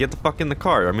 Just, yeah, get the fuck in the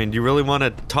car. I mean, do you really want to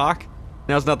talk?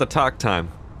 Now's not the talk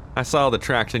time. I saw the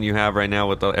traction you have right now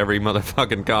with every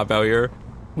motherfucking cop out here.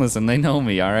 Listen, they know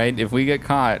me, alright? If we get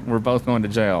caught, we're both going to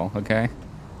jail, okay?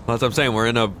 Well, that's what I'm saying. We're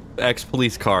in a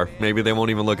ex-police car. Maybe they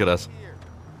won't even look at us.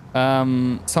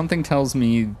 Something tells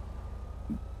me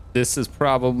this is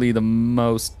probably the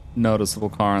most noticeable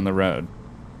car on the road.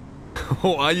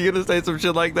 Why are you gonna say some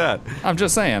shit like that? I'm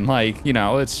just saying, like, you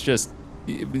know, it's just...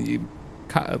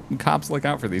 cops look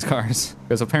out for these cars.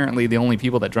 Because apparently the only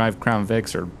people that drive Crown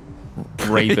Vics are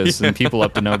rapists and people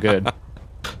up to no good.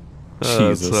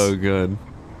 Jesus. That's so good.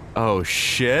 Oh,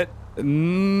 shit. Yeah,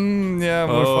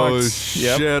 we're fucked.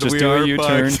 Shit, yep, just we do are a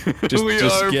U-turn. fucked.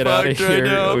 Just get out of here.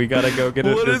 Right, we gotta go get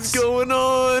it. What is going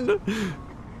on?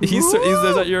 He's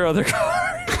at your other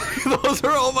car. Those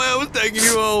are all I was taking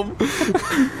you home.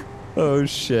 Oh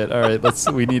shit! All right,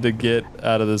 we need to get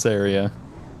out of this area.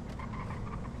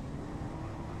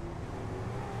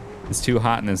 It's too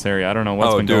hot in this area. I don't know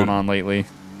what's been going on lately.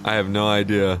 I have no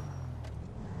idea.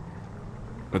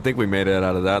 I think we made it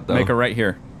out of that though. Make a right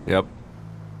here. Yep.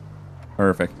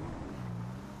 Perfect.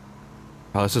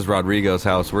 Oh, this is Rodrigo's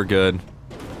house. We're good.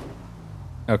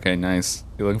 Okay, nice.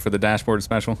 You looking for the dashboard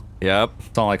special? Yep.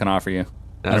 That's all I can offer you.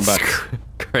 That's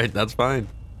great. That's fine.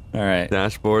 All right.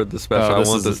 Dashboard, the special. I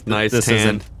want this nice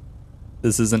tan.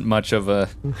 This isn't much of a...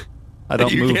 I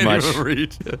don't you move can't much. Even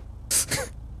reach it.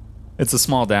 It's a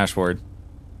small dashboard.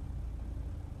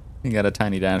 You got a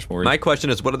tiny dashboard. My question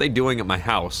is, what are they doing at my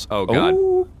house? Oh, God.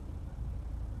 Oh.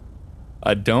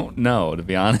 I don't know, to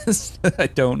be honest. I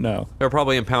don't know. They're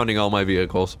probably impounding all my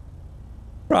vehicles.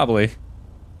 Probably.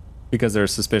 Because they're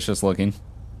suspicious looking.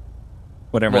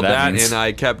 Whatever that means. And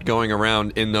I kept going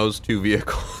around in those two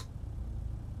vehicles.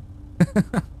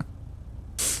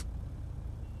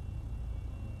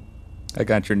 I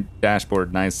got your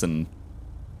dashboard nice and...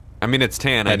 I mean, it's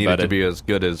tan. I need it to be as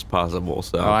good as possible,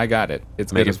 so... Oh, I got it.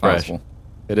 It's good as possible.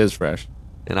 It is fresh.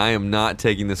 And I am not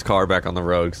taking this car back on the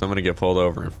road, because I'm going to get pulled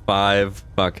over in 5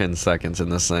 fucking seconds in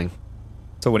this thing.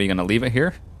 So what, are you going to leave it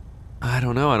here? I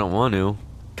don't know. I don't want to.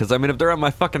 Because, I mean, if they're at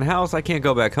my fucking house, I can't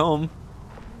go back home.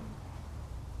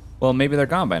 Well, maybe they're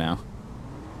gone by now.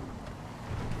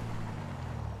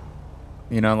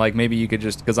 You know, like, maybe you could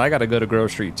just... Because I got to go to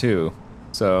Grove Street, too.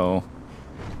 So...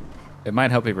 It might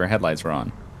help if your headlights were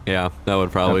on. Yeah, that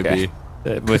would probably be.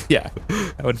 But yeah,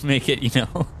 that would make it, you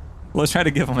know... Let's try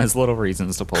to give them as little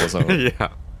reasons to pull us over. Yeah.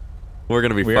 We're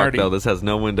going to be fucked, though. This has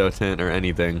no window tint or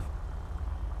anything.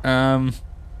 That's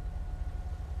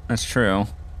true.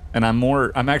 And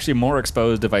I'm actually more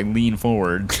exposed if I lean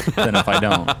forward than if I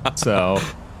don't. So...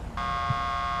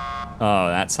 Oh,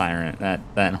 that siren,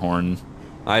 that horn.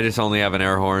 I just only have an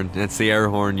air horn. It's the air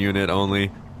horn unit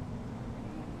only.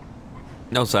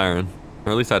 No siren.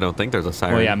 Or at least I don't think there's a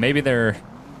siren. Well, yeah, maybe they're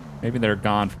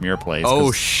gone from your place.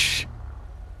 Oh, shh.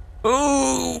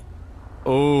 Ooh.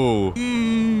 Oh.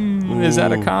 Is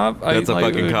that a cop? That's a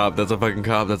fucking cop. That's a fucking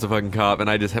cop. That's a fucking cop. And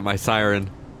I just hit my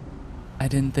siren. I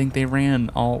didn't think they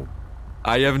ran all...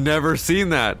 I have never seen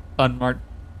that. Unmarked.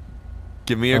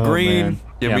 Give me a green. Man.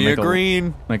 Give me a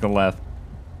green. Make a left.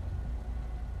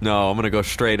 No, I'm gonna go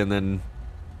straight and then...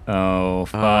 Oh,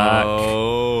 fuck.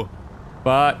 Oh.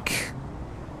 Fuck.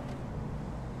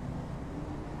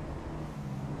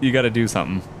 You gotta do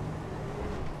something.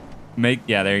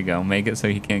 Yeah, there you go. Make it so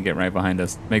he can't get right behind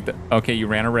us. Okay, you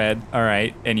ran a red. All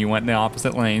right, and you went in the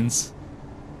opposite lanes.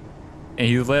 And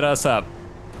he lit us up.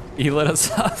 He lit us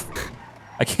up.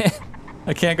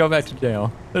 I can't go back to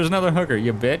jail. There's another hooker,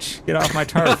 you bitch. Get off my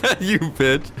turf. You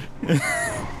bitch.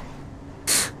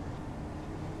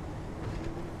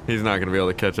 He's not gonna be able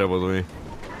to catch up with me.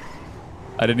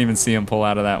 I didn't even see him pull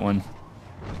out of that one.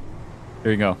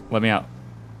 Here you go. Let me out.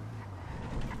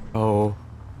 Oh.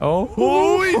 Oh.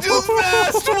 Oh, he just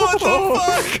passed! What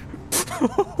the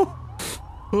fuck?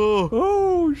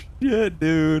 Oh, shit,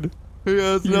 dude. He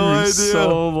has no idea. You're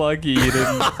so lucky he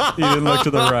didn't look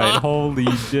to the right. Holy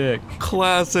dick.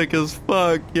 Classic as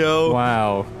fuck, yo.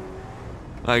 Wow.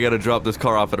 I gotta drop this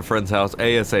car off at a friend's house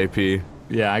ASAP.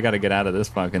 Yeah, I gotta get out of this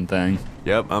fucking thing.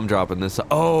 Yep, I'm dropping this.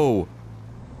 Oh!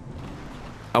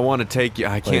 I want to take you.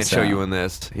 I can't show you in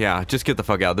this. Yeah, just get the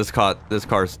fuck out. This car's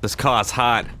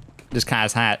hot. This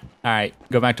car's hot. All right,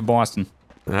 go back to Boston.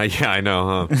 Yeah, I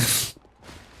know, huh?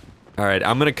 All right,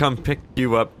 I'm gonna come pick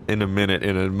you up in a minute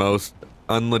in a most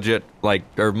unlegit,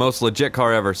 most legit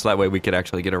car ever, so that way we could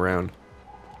actually get around.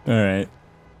 All right.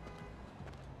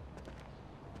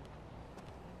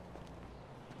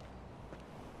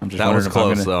 I'm just that was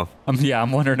close, though. Yeah,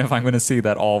 I'm wondering if I'm gonna see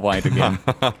that all white again.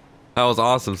 That was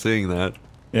awesome seeing that.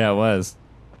 Yeah, it was.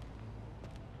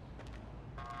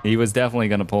 He was definitely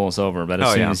gonna pull us over, but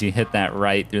as soon as he hit that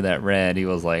right through that red, he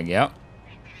was like, "Yep."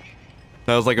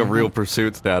 That was like a real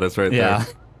pursuit status right there. Yeah.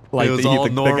 Like it was all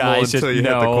normal the until you hit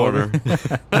the corner.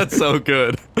 That's so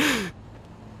good.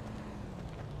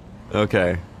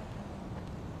 Okay.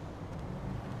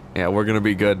 Yeah, we're gonna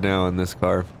be good now in this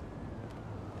car.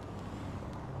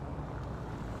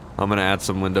 I'm gonna add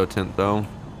some window tint though.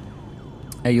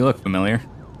 Hey, you look familiar.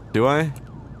 Do I?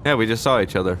 Yeah, we just saw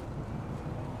each other.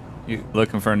 You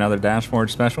looking for another dashboard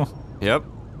special? Yep.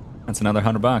 That's another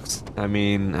 $100. I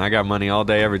mean, I got money all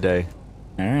day, every day.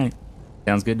 All right.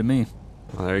 Sounds good to me.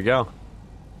 Well, there you go.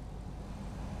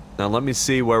 Now let me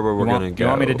see where we're gonna go. You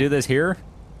want me to do this here?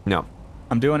 No.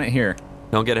 I'm doing it here.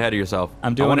 Don't get ahead of yourself.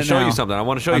 I'm doing it now. I want to show you something. I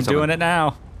want to show you something. I'm doing it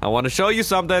now. I want to show you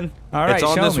something. All right, it's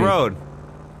on this road.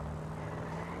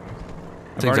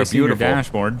 I've already seen your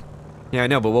dashboard. Yeah, I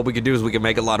know, but what we could do is we can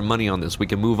make a lot of money on this. We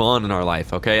can move on in our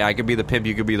life, okay? I could be the pimp,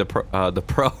 you could be the pro. The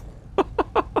pro.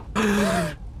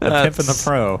 The pimp and the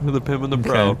pro. The pimp and the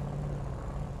pro.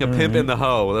 Yeah, pimp and the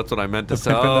hoe. That's what I meant to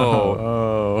say.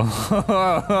 Oh.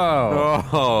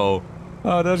 Oh.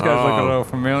 Oh, those guys look a little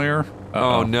familiar.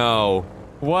 Oh, no.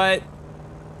 What?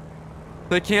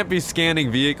 They can't be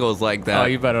scanning vehicles like that. Oh,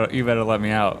 you better let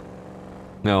me out.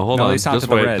 No, hold on. They stopped Just at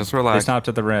the wait. red. Just relax. They stopped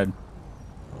at the red.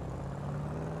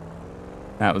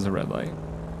 That was a red light.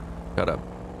 Shut up.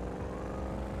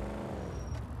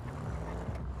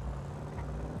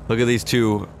 Look at these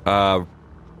two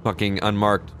fucking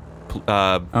unmarked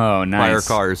oh, nice. fire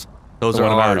cars. Those are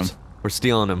ours. We're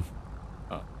stealing them.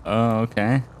 Oh,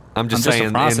 okay. I'm just saying,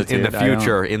 in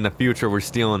the future, we're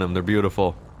stealing them. They're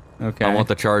beautiful. Okay. I want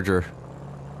the Charger.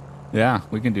 Yeah,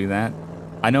 we can do that.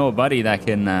 I know a buddy that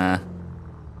can.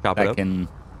 Chop it up?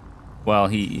 Well,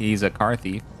 he's a car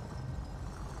thief.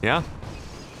 Yeah.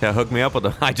 Yeah, hook me up with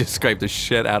I just scraped the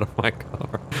shit out of my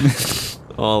car.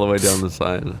 All the way down the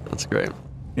side. That's great.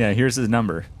 Yeah, here's his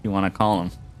number. You want to call him?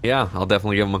 Yeah, I'll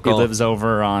definitely give him a call. He lives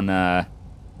over on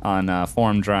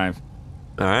Forum Drive.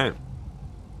 All right.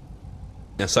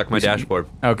 Now suck my dashboard.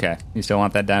 Okay. You still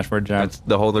want that dashboard job? That's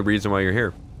the whole reason why you're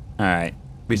here. All right.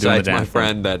 Besides my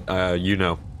friend that you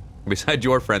know. Besides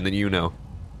your friend that you know.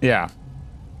 Yeah.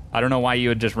 I don't know why you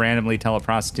would just randomly tell a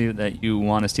prostitute that you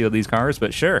want to steal these cars,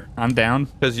 but sure, I'm down.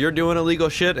 Because you're doing illegal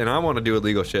shit and I want to do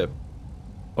illegal shit.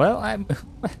 Well,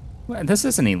 this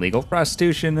isn't illegal.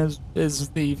 Prostitution is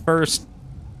the first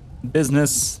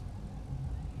business.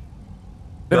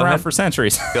 Been around for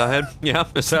centuries. Go ahead. Yeah,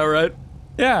 is that right?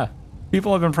 Yeah.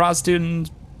 People have been prostituting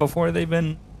before they've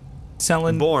been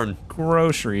selling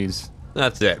groceries.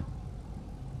 That's it. Yep.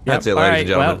 That's it, ladies and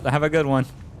gentlemen. Well, have a good one.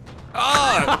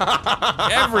 Oh,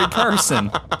 every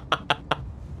person.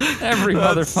 Every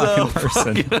motherfucking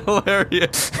person.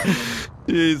 Hilarious.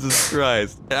 Jesus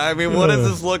Christ. I mean, what does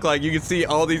this look like? You can see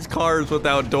all these cars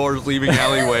without doors leaving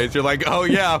alleyways. You're like, oh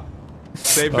yeah,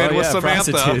 they've been with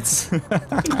Samantha.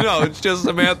 No, it's just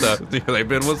Samantha. They've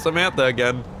been with Samantha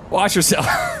again. Watch yourself.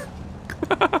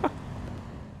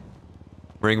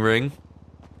 Ring, ring.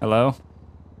 Hello?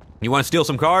 You want to steal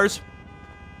some cars?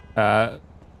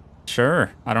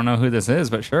 Sure. I don't know who this is,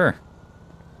 but sure.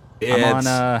 I'm on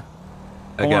a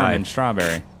guy in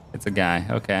Strawberry. It's a guy.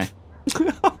 Okay.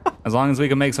 As long as we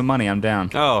can make some money, I'm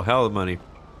down. Oh, hell of money.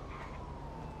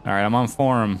 All right, I'm on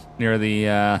Forum near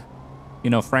the, you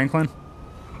know Franklin?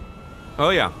 Oh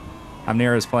yeah. I'm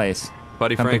near his place.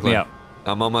 Buddy Come Franklin. pick me up.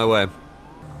 I'm on my way.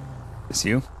 It's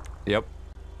you? Yep.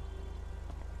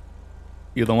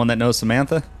 You the one that knows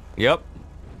Samantha? Yep.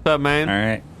 What's up, man? All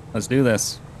right, let's do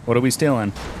this. What are we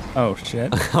stealing? Oh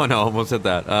shit. Oh no, almost hit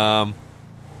that.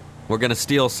 We're gonna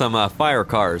steal some fire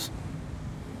cars.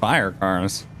 Fire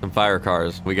cars? Some fire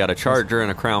cars. We got a Charger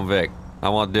and a Crown Vic. I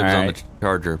want dibs on the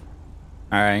Charger.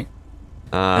 All right.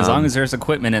 As long as there's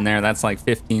equipment in there, that's like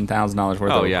 $15,000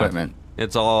 worth of equipment.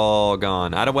 It's all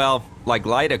gone. Well, like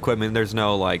light equipment, there's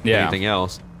no anything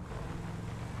else.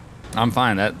 I'm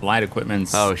fine. That light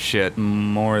equipment's shit.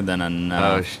 More than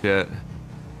enough. Oh shit.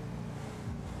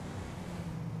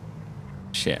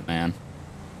 Shit, man.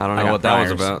 I don't I know got what that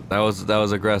was priors. about. That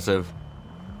was aggressive.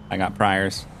 I got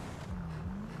priors.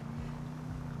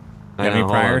 I You have know, any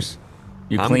hold on. priors?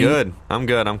 You I'm clean? good. I'm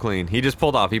good. I'm clean. He just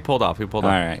pulled off. He pulled off. All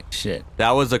right, shit.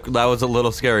 That was a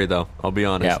little scary though. I'll be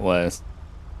honest. Yeah, it was.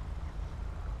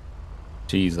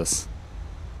 Jesus.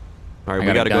 All right, I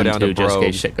we got got to a go gun down too, to just in Bro.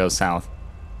 case shit goes south.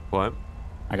 What?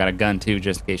 I got a gun too,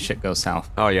 just in case shit goes south.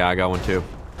 Oh yeah, I got one too.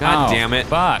 God Oh, damn it!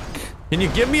 Fuck. Can you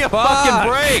give me a Fuck. fucking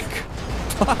break?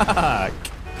 Fuck.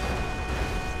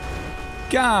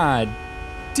 God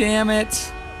damn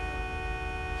it.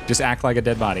 Just act like a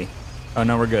dead body. Oh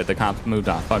no, we're good. The cops moved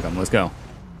off. Fuck them. Let's go.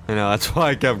 I know. That's why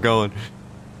I kept going.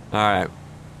 All right.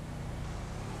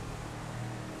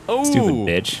 Oh. Stupid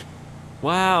bitch.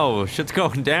 Wow, shit's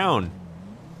going down.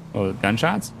 Oh,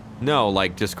 gunshots? No,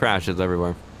 like just crashes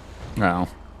everywhere. No.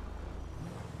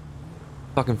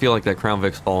 Fucking feel like that Crown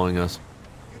Vic's following us.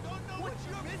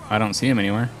 I don't see him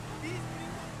anywhere. Just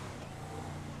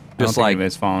I don't think like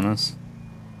anybody's following us.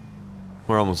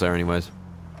 we're almost there, anyways.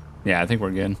 Yeah, I think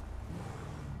we're good.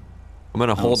 I'm gonna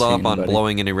don't hold see off on anybody.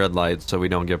 blowing any red lights so we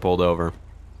don't get pulled over.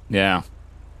 Yeah.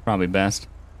 Probably best.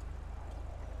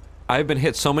 I've been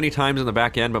hit so many times in the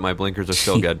back end, but my blinkers are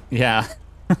still good. Yeah.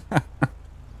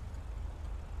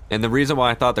 And the reason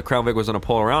why I thought the Crown Vic was gonna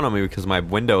pull around on me because my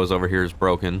windows over here is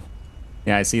broken.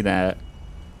 Yeah, I see that.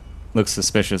 Looks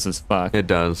suspicious as fuck. It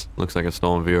does. Looks like a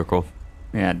stolen vehicle.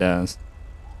 Yeah, it does.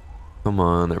 Come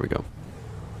on, there we go.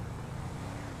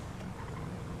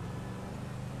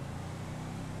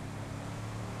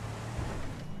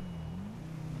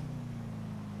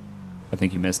 I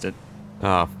think you missed it.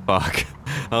 Oh, fuck.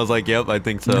 I was like, yep, I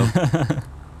think so.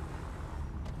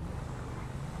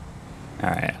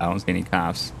 Alright, I don't see any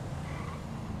cops.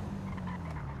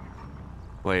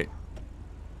 Wait.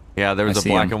 Yeah, there was I a see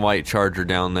black him. and white Charger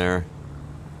down there.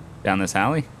 Down this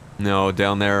alley? No,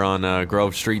 down there on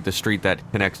Grove Street, the street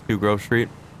that connects to Grove Street.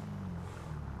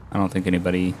 I don't think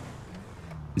anybody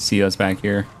see us back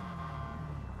here.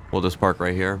 We'll just park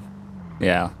right here.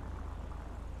 Yeah.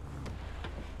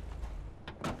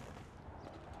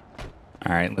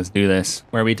 Alright, let's do this.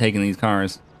 Where are we taking these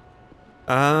cars?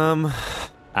 Out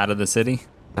of the city?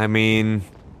 I mean,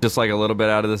 just like a little bit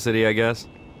out of the city, I guess.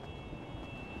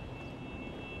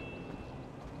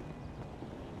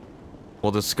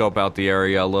 We'll just scope out the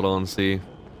area a little and see.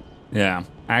 Yeah.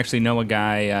 I actually know a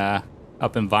guy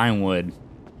up in Vinewood.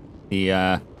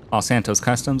 The Los Santos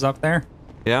Customs up there.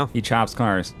 Yeah, He chops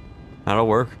cars. that'll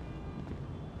work.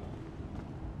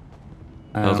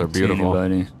 I Those don't are see beautiful.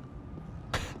 anybody.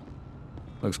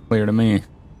 Looks clear to me.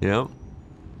 Yep.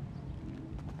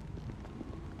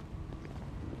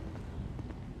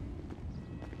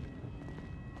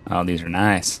 Oh, these are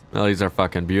nice. Oh, these are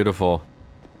fucking beautiful.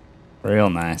 Real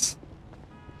nice.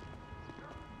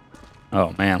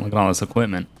 Oh man, look at all this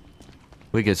equipment.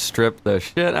 We could strip the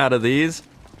shit out of these.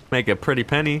 Make a pretty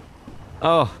penny.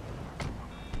 Oh.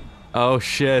 Oh,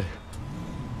 shit.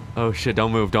 Oh, shit.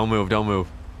 Don't move. Don't move. Don't move.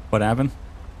 What happened?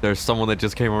 There's someone that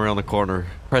just came around the corner.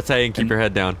 Press A and keep your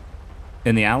head down.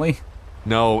 In the alley?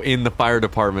 No, in the fire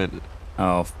department.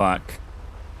 Oh fuck.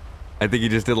 I think he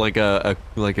just did like a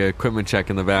equipment check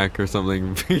in the back or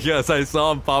something. Yes, I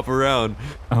saw him pop around.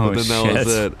 Oh, but then that was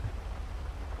shit. it.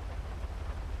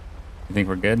 You think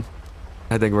we're good?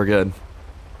 I think we're good.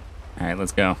 Alright,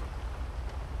 let's go.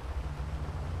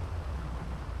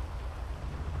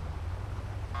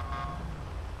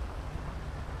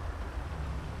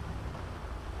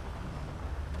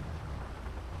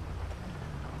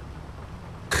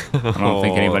 I don't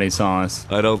think anybody saw us.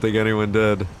 I don't think anyone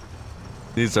did.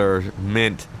 These are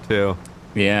mint too.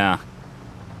 Yeah.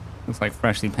 Looks like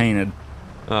freshly painted.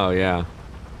 Oh yeah.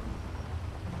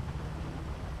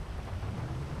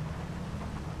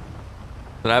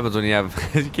 What happens when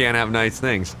you can't have nice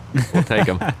things? We'll take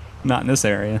them. Not in this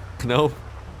area. Nope.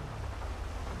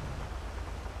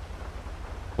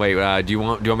 Wait, do you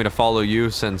want me to follow you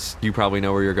since you probably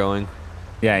know where you're going?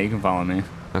 Yeah, you can follow me.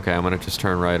 Okay, I'm gonna just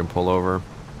turn right and pull over.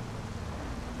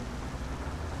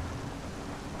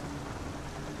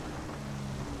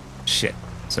 Shit.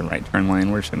 It's a right turn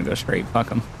lane. We're just gonna go straight. Fuck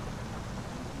them.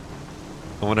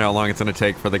 I wonder how long it's gonna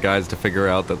take for the guys to figure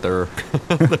out that their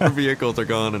their vehicles are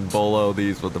gone and bolo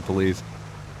these with the police.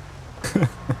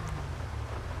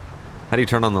 How do you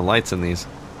turn on the lights in these?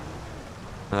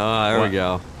 Oh, there we What?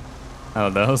 go. Oh,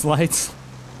 those lights?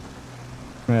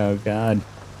 Oh, God.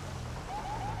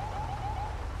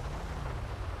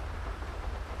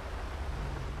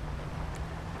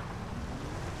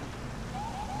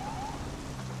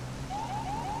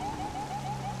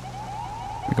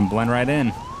 We can blend right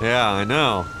in. Yeah, I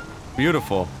know.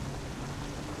 Beautiful.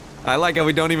 I like how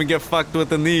we don't even get fucked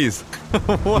with in these.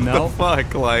 What Nope. the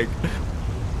fuck? Like.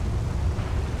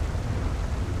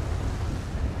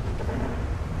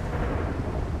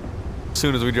 As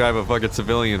soon as we drive a fucking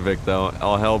civilian Vic, though,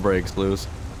 all hell breaks loose.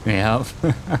 Yep.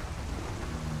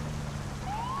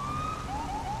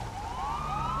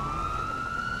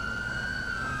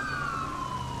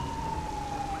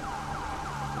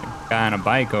 Guy on a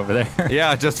bike over there.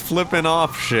 Yeah, just flipping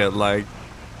off shit, like,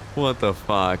 what the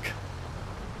fuck?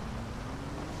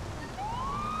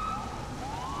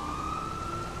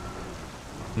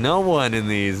 No one in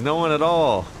these, no one at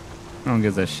all. No one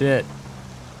gives a shit.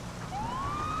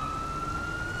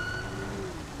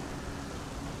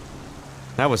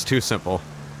 That was too simple.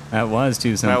 That was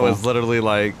too simple. That was literally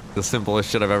like the simplest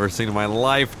shit I've ever seen in my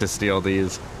life to steal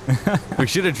these. We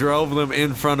should have drove them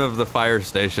in front of the fire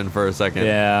station for a second.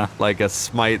 Yeah. Like a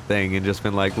smite thing and just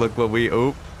been like, look what we,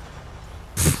 oop.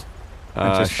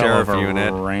 I just Sheriff fell over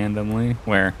unit. randomly.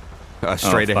 Where?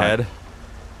 Straight Oh, fuck. ahead.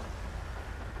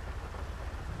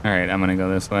 Alright, I'm gonna go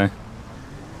this way.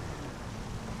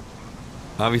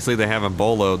 Obviously they haven't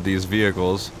boloed these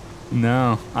vehicles.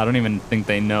 No, I don't even think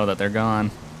they know that they're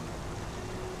gone.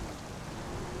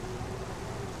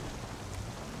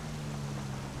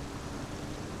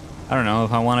 I don't know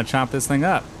if I want to chop this thing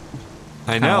up.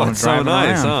 I know, wanna it's so drive it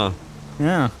nice, around. huh?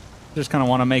 Yeah, just kind of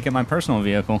want to make it my personal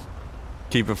vehicle.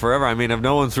 Keep it forever. I mean, if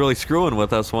no one's really screwing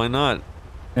with us, why not?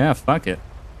 Yeah, fuck it.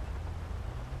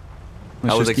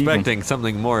 Let's I was just keep 'em. expecting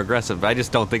something more aggressive. I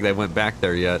just don't think they went back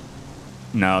there yet.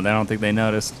 No, they don't think they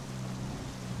noticed.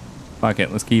 Fuck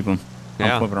it, let's keep them.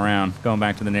 Yeah. I'll flip it around. Going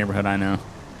back to the neighborhood I know.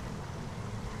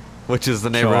 Which is the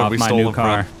Show neighborhood off we my stole new them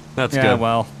car. from. That's Yeah, good.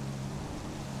 well,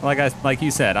 like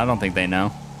you said, I don't think they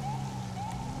know.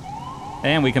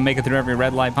 And we can make it through every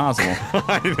red light possible.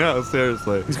 I know,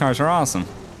 seriously. These cars are awesome.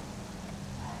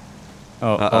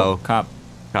 Oh, Uh-oh. cop.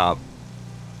 Cop.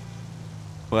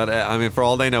 But I mean, for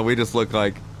all they know, we just look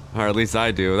like, or at least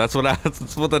I do. That's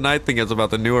what the nice thing is about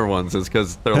the newer ones, is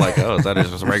because they're like, oh, is that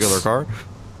just a regular car?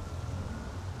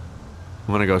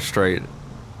 I'm gonna go straight.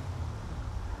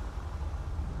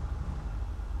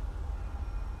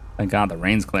 Thank God the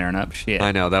rain's clearing up. Shit.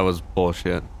 I know, that was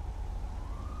bullshit.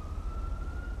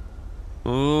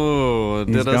 Ooh,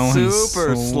 He's did a going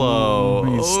super slow.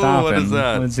 He's Ooh, stopping. what is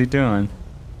that? What's he doing?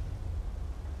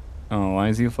 Oh, why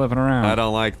is he flipping around? I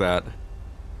don't like that.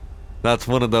 That's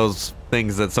one of those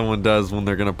things that someone does when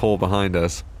they're gonna pull behind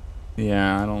us.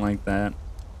 Yeah, I don't like that.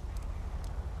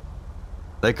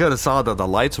 They could have saw that the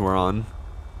lights were on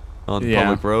Yeah.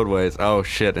 public roadways. Oh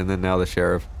shit! And then now the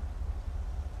sheriff.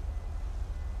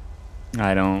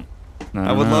 I don't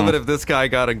I would love know. it if this guy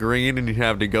got a green and he'd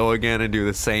have to go again and do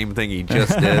the same thing he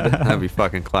just did. That'd be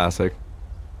fucking classic.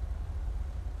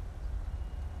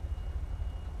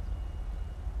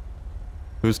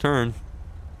 Whose turn?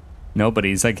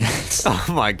 Nobody's, I guess. Oh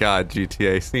my god,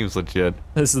 GTA seems legit.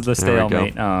 This is the There we go.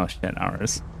 stalemate. Oh shit,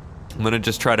 ours. I'm gonna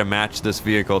just try to match this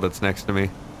vehicle that's next to me.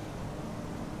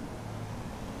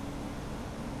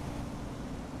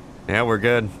 Yeah, we're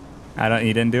good.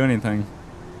 He didn't do anything.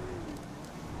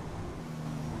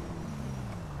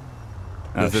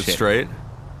 Oh, Is it shit. straight?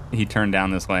 He turned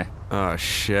down this way. Oh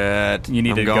shit. You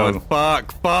need I'm to going, go.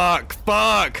 Fuck, fuck,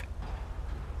 fuck!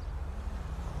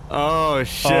 Oh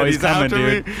shit, Oh, he's coming, after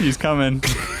dude. me. He's coming.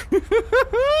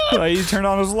 Oh, he turned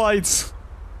on his lights.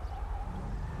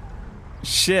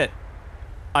 Shit.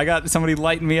 I got somebody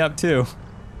lighting me up too.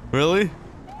 Really?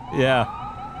 Yeah.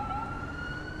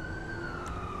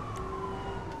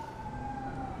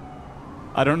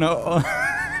 I don't know.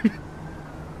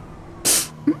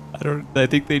 I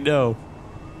think they know.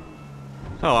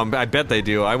 Oh, I bet they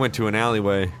do. I went to an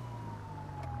alleyway.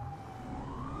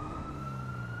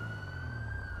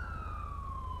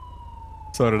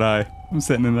 So did I. I'm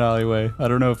sitting in the alleyway. I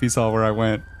don't know if he saw where I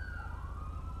went.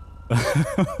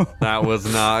 That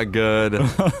was not good.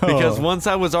 Because once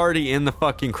I was already in the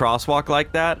fucking crosswalk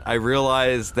like that, I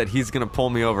realized that he's gonna pull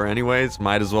me over anyways.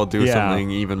 Might as well do Yeah.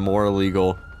 something even more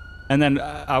illegal. And then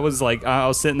I was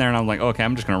sitting there and I was like, okay,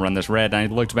 I'm just gonna run this red.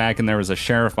 And I looked back and there was a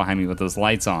sheriff behind me with those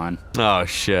lights on. Oh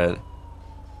shit.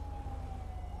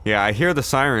 Yeah, I hear the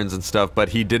sirens and stuff, but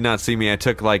he did not see me. I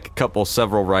took like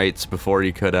several rights before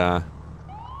he could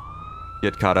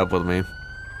get caught up with me.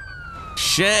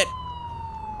 Shit!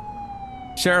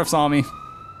 Sheriff saw me.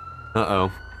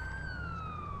 Uh-oh.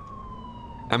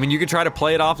 I mean, you could try to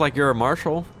play it off like you're a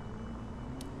marshal.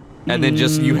 And then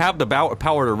just, you have the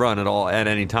power to run at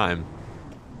any time.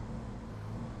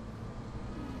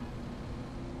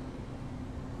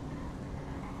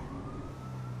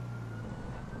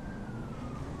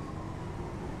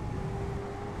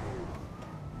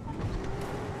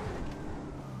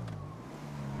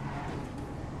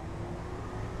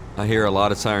 I hear a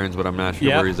lot of sirens, but I'm not sure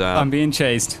where he's at. I'm being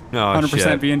chased. Oh, 100%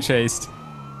 shit. being chased.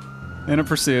 In a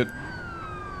pursuit.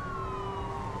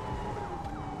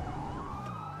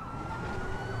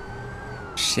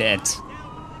 Shit.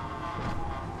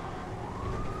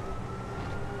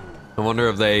 I wonder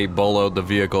if they boloed the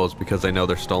vehicles because they know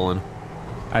they're stolen.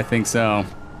 I think so.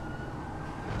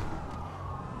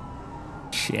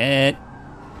 Shit.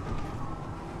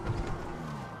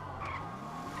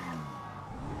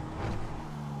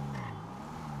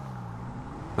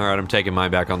 Alright, I'm taking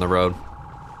mine back on the road.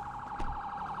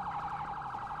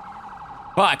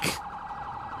 Fuck.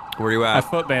 Where you I at?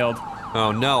 foot bailed.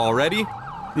 Oh no, already?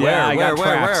 Yeah, I got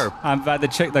where? trapped. I'm by the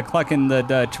clucking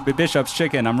the Bishop's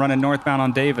Chicken. I'm running northbound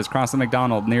on Davis, crossing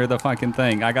McDonald, near the fucking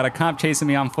thing. I got a cop chasing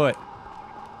me on foot.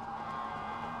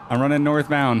 I'm running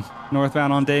northbound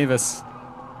on Davis.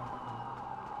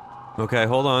 Okay,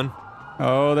 hold on.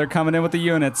 Oh, they're coming in with the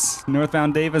units.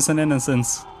 Northbound Davis and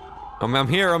Innocence. I'm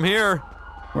here.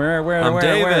 Where? I'm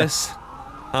Davis.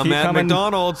 I'm Keep at coming.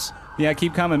 McDonald's. Yeah,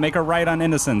 keep coming. Make a right on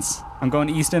Innocence. I'm going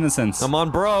East Innocence. I'm on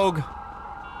Brogue.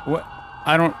 What?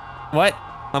 I don't... What?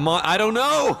 I don't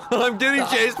know. I'm getting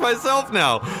chased myself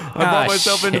now. I brought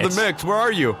myself into the mix. Where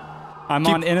are you? I'm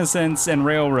on Innocence and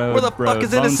Railroad. Where the fuck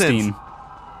is Innocence?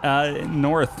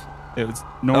 North. It was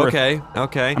north. Okay.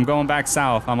 I'm going back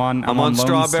south. I'm on on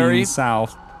Strawberry.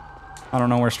 South. I don't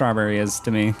know where Strawberry is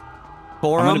to me.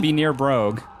 Forum? I'm gonna be near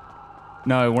Brogue.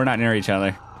 No, we're not near each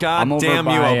other. God I'm over damn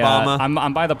you, by, Obama.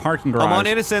 I'm by the parking garage. I'm on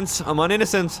Innocence.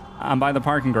 I'm by the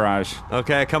parking garage.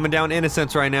 Okay, coming down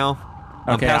Innocence right now.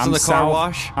 Okay, I'm passing the car south,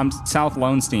 wash. I'm South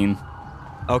Lonestein.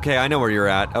 Okay, I know where you're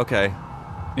at. Okay.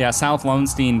 Yeah, South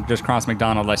Lonestein, just crossed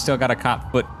McDonald. I still got a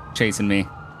cop foot chasing me.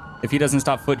 If he doesn't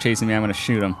stop foot chasing me, I'm gonna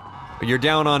shoot him. You're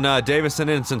down on Davis and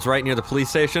Innocence, right near the police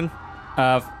station?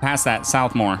 Past that,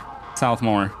 Southmore.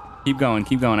 Keep going.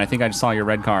 I think I just saw your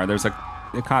red car. There's a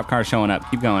cop car showing up.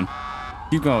 Keep going.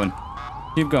 Hold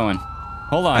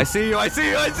on. I see you.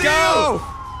 Go!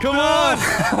 Come on!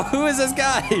 Who is this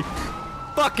guy?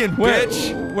 Fucking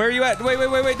bitch! Where are you at?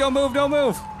 Wait, don't move.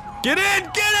 Get in!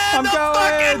 I'm the going!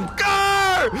 fucking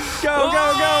car! Go!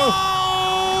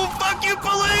 Oh, fuck you,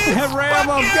 police! Ram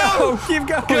Fuck him, you! go! Keep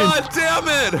going! God damn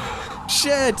it!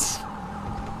 Shit!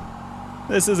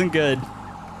 This isn't good.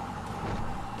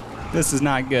 This is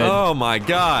not good. Oh my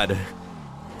god.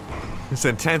 It's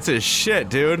intense as shit,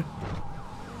 dude.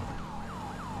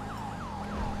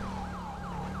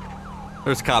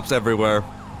 There's cops everywhere.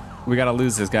 We gotta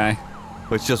lose this guy.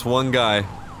 It's just one guy.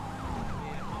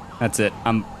 That's it.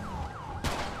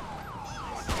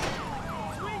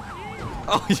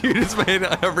 Oh, you just made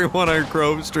everyone on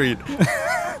Grove Street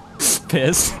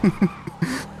pissed.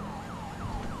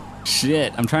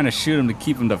 Shit, I'm trying to shoot him to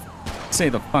keep him to say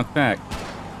the fuck back.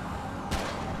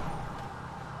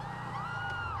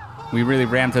 We really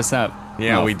ramped this up.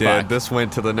 Yeah, Oh, we did. fuck. This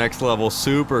went to the next level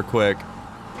super quick.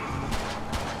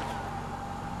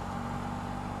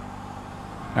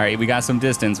 All right, we got some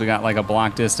distance. We got like a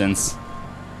block distance.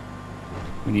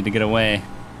 We need to get away.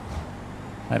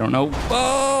 I don't know.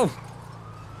 Whoa!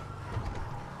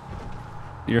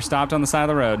 You're stopped on the side of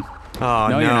the road. Oh,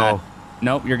 no. You're not.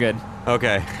 Nope, you're good.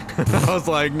 Okay. I was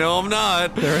like, no, I'm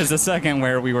not. There was a second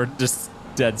where we were just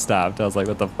dead stopped. I was like,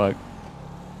 what the fuck?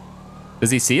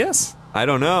 Does he see us? I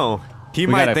don't know. He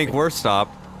We might gotta- think we're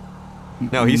stopped.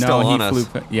 No, he's still on us.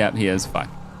 Yep, he is. Fuck.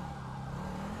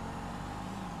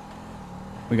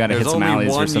 We gotta There's hit some only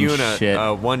alleys or some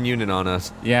shit. one unit on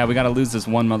us. Yeah, we gotta lose this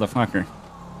one motherfucker.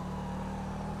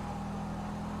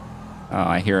 Oh,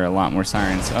 I hear a lot more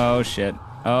sirens. Oh, shit.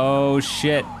 Oh,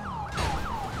 shit.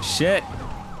 Shit.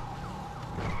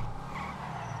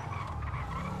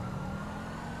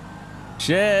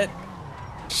 Shit.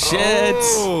 Shit.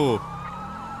 Oh,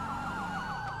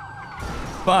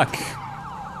 Fuck.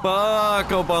 fuck,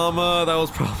 Obama. That was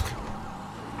probably...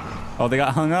 Oh, they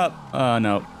got hung up.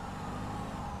 No.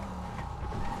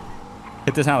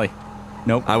 Hit this alley.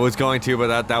 Nope. I was going to,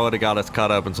 but that would have got us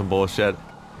caught up in some bullshit.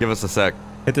 Give us a sec.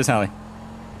 Hit this alley.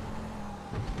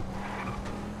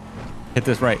 Hit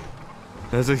this right.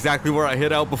 That's exactly where I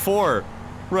hit out before.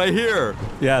 Right here.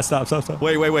 Yeah, stop.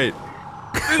 Wait.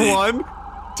 1,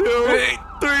 2,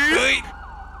 3.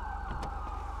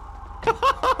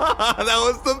 That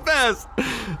was the best.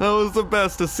 That was the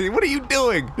best to see. What are you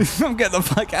doing? I'm getting the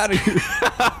fuck out of here.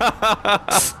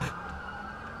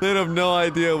 They have no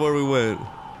idea where we went.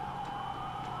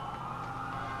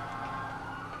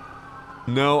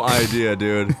 No idea,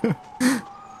 dude.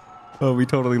 Oh, we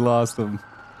totally lost them.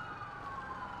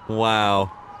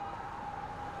 Wow.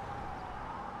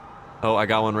 Oh, I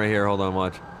got one right here. Hold on,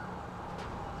 watch.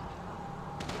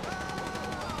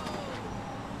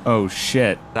 Oh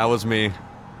shit! That was me.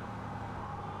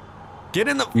 Get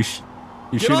in the. You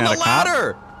get shooting on at the a cop?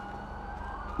 ladder.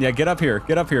 Yeah, get up here.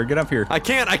 Get up here. Get up here. I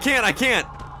can't.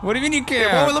 What do you mean you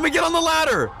can't? Whoa, let me get on the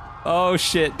ladder. Oh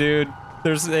shit, dude.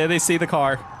 They see the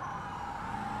car.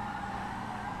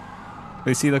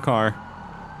 They see the car.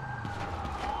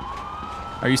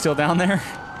 Are you still down there?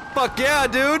 Fuck yeah,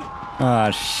 dude. Oh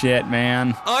shit,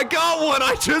 man. I got one.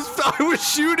 I was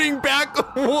shooting back.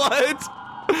 What?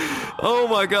 Oh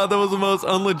my god, that was the most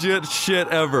unlegit shit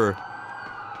ever.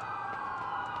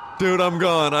 Dude, I'm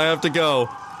gone. I have to go.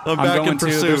 I'm back going in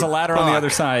pursuit. There's a ladder on the Fuck. other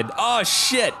side. Oh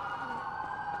shit.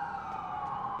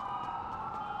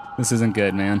 This isn't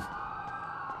good, man.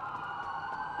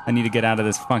 I need to get out of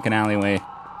this fucking alleyway.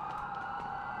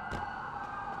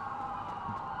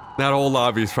 That whole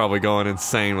lobby's probably going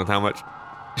insane with how much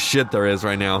shit there is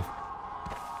right now.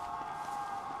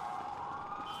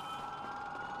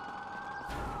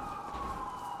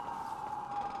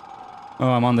 Oh,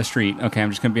 I'm on the street. Okay, I'm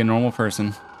just gonna be a normal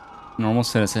person. Normal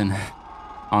citizen.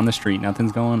 On the street.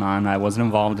 Nothing's going on. I wasn't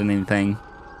involved in anything.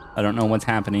 I don't know what's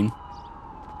happening.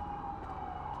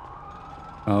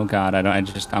 Oh god,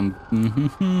 I'm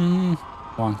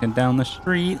walking down the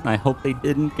street. I hope they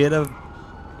didn't get a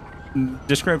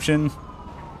description.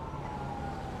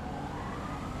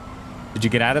 Did you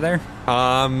get out of there?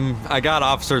 I got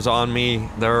officers on me.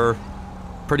 They're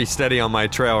pretty steady on my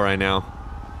trail right now.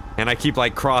 And I keep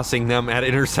like crossing them at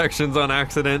intersections on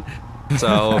accident.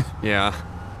 So, yeah.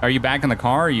 Are you back in the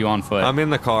car or are you on foot? I'm in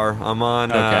the car. I'm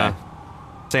on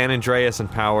San Andreas and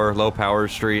Low Power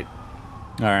Street.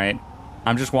 All right.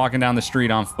 I'm just walking down the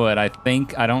street on foot. I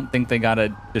don't think they got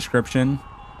a description.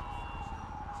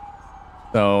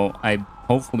 So I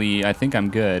think I'm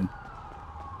good.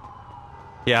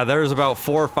 Yeah, there's about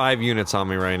 4 or 5 units on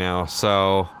me right now,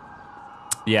 so...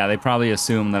 Yeah, they probably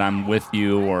assume that I'm with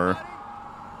you or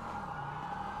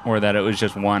that it was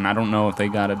just one. I don't know if they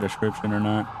got a description or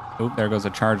not. Oh, there goes a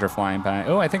charger flying by.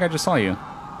 Oh, I think I just saw you.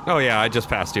 Oh yeah, I just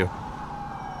passed you.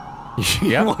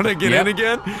 You want to get in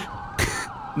again?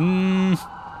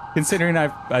 Considering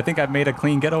I think I've made a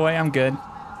clean getaway, I'm good.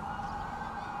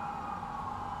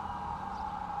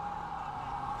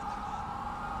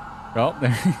 Oh,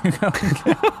 there you go.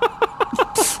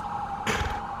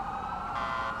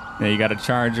 Yeah, you got a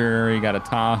Charger, you got a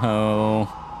Tahoe.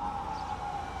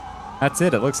 That's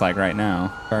it looks like right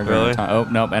now. Charger really? And oh,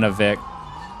 nope, and a Vic.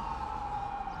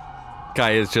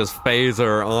 Guy is just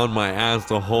phaser on my ass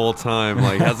the whole time.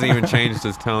 Like, hasn't even changed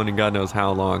his tone in God knows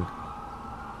how long.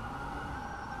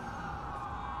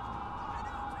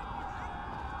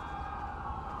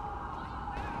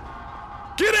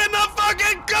 Get in the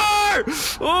fucking car!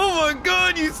 Oh my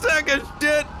god, you sack of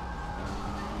shit!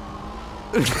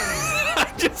 I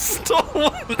just stole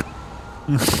one.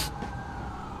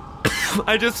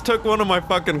 I just took one of my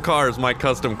fucking cars, my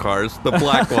custom cars, the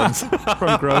black ones.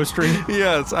 From Grove Street?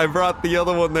 Yes, I brought the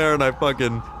other one there and I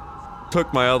fucking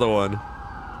took my other one.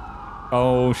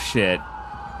 Oh shit.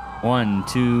 1,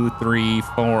 2, 3,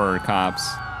 4 cops.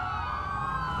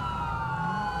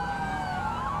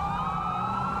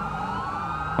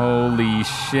 Holy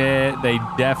shit, they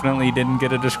definitely didn't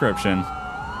get a description.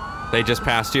 They just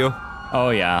passed you?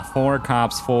 Oh yeah, 4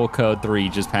 cops, full code 3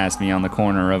 just passed me on the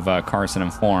corner of Carson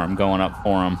and Forum, going up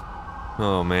Forum.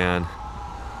 Oh man.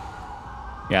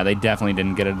 Yeah, they definitely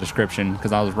didn't get a description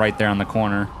because I was right there on the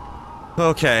corner.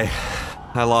 Okay,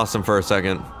 I lost them for a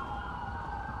second.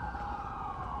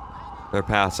 They're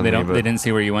passing me, but they didn't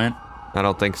see where you went? I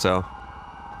don't think so.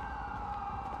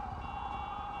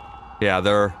 Yeah,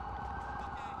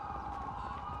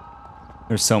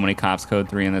 There's so many cops code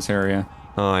 3 in this area.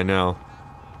 Oh, I know.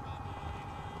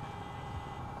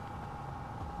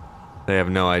 They have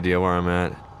no idea where I'm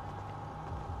at.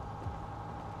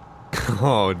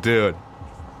 Oh, dude.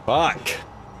 Fuck.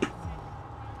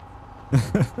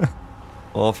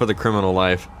 All for the criminal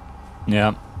life.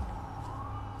 Yep.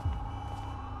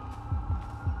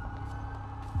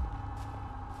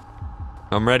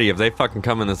 I'm ready. If they fucking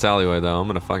come in this alleyway, though, I'm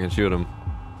gonna fucking shoot them.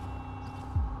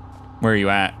 Where are you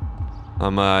at?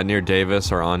 I'm near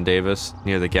Davis or on Davis,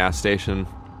 near the gas station.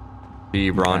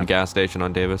 The Ron gas station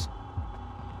on Davis.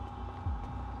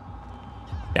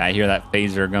 Yeah, I hear that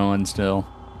phaser going still.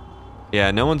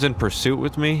 Yeah, no one's in pursuit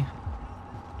with me.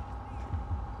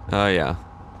 Oh, yeah.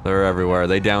 They're everywhere.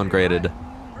 They downgraded.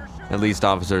 At least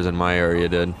officers in my area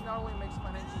did.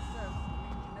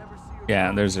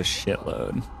 Yeah, there's a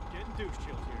shitload.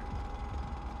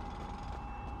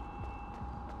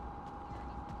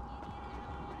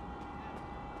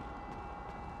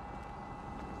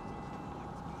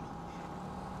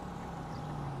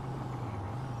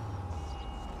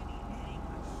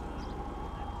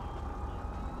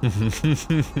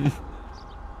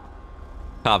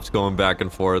 Cops going back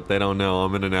and forth. They don't know.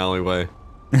 I'm in an alleyway.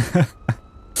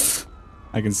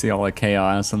 I can see all the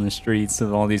chaos on the streets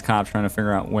of all these cops trying to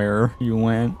figure out where you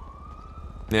went.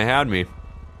 They had me.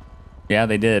 Yeah,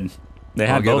 they did. They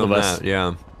I'll had give both of them us. that,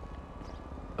 yeah.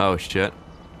 Oh shit.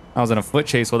 I was in a foot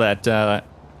chase with that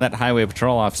highway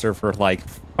patrol officer for like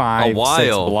 5,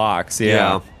 6 blocks.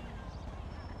 Yeah.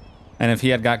 And if he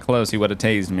had got close, he would have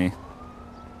tased me.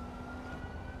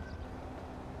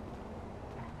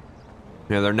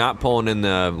 Yeah, they're not pulling in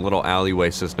the little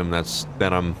alleyway system that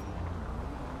I'm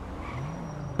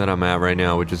at right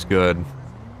now, which is good.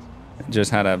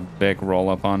 Just had a big roll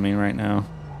up on me right now.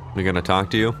 They're gonna talk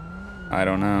to you? I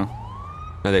don't know.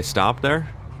 Are they stopped there?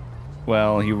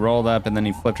 Well, he rolled up and then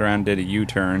he flipped around and did a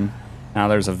U-turn. Now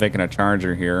there's a Vic and a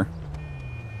Charger here.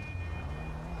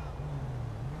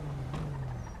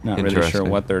 Not really sure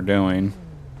what they're doing.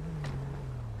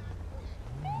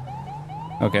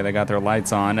 Okay, they got their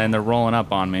lights on and they're rolling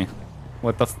up on me.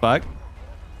 What the fuck?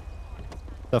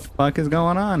 The fuck is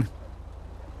going on?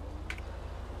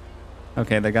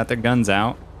 Okay, they got their guns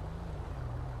out.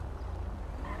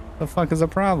 The fuck is the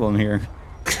problem here?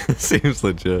 Seems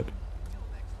legit.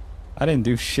 I didn't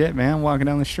do shit, man. I'm walking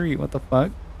down the street. What the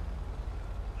fuck?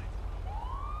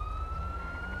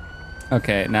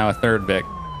 Okay, now a third Vic.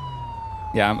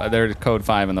 Yeah, they're code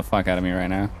 5 in the fuck out of me right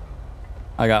now.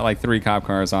 I got like 3 cop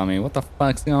cars on me. What the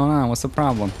fuck's going on? What's the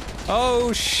problem?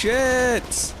 Oh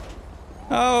shit!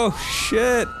 Oh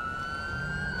shit!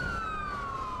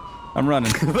 I'm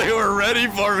running. They were ready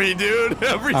for me, dude.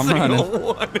 Every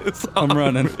single one is on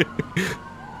running. me.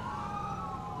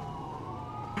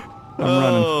 I'm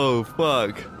running.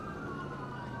 Fuck.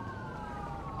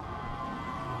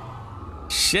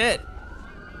 Shit.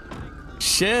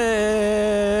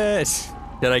 Shit.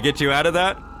 Did I get you out of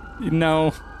that?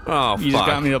 No. Oh, you just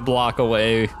got me a block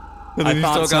away. And then you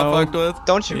still got fucked with?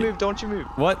 Don't you move, don't you move.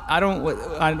 What? I don't...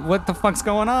 what the fuck's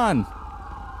going on?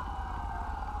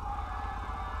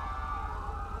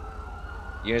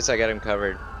 Units, I got him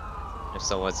covered. If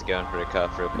someone wants to go in for a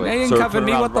cuff real quick. They ain't cuffing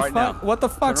me. What the fuck? What the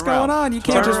fuck's going on? You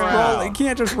can't just roll. You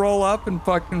can't just roll up and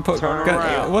fucking put.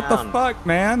 What the fuck,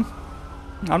 man?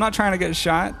 I'm not trying to get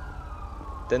shot.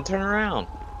 Then turn around.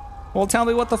 Well, tell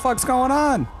me what the fuck's going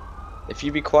on. If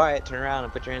you be quiet, turn around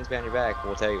and put your hands behind your back.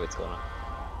 We'll tell you what's going on.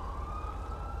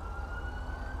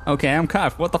 Okay, I'm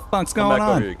cuffed. What the fuck's Come going back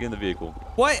on? over here. Get in the vehicle.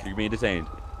 What? You're being detained.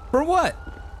 For what?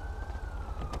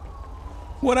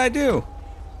 What'd I do?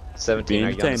 17.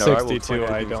 Being detained. 62.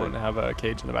 I don't have a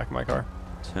cage in the back of my car.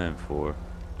 10-4.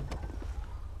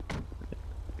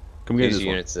 Come get Whose this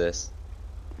unit's this?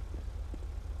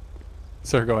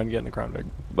 Sir, go ahead and get in the Crown Vic.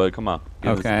 But come on.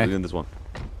 Get in this one.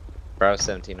 Bravo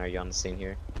 17, are you on the scene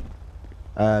here?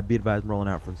 Be advised, I'm rolling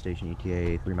out from station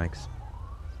ETA 3 mics.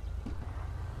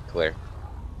 Clear.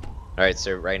 Alright,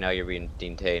 sir, right now you're being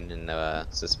detained in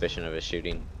suspicion of a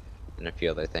shooting and a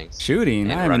few other things. Shooting?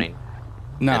 And running.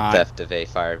 No. And theft of a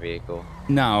fire vehicle.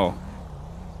 No.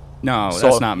 No,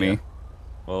 that's not me.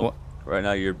 Well, right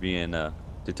now you're being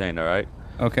detained, alright?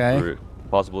 Okay. For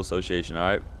possible association,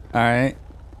 alright? Alright.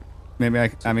 Maybe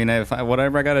I mean,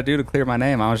 whatever I gotta do to clear my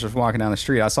name, I was just walking down the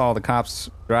street. I saw all the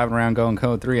cops driving around going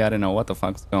code 3. I didn't know what the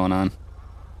fuck's going on.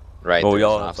 Right, well, there was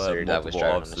y'all an officer that was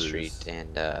driving on the officers. street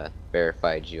and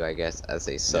verified you, I guess, as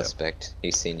a suspect.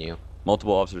 He's seen you.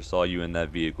 Multiple officers saw you in that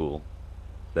vehicle.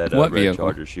 That What red vehicle?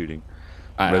 Charger shooting.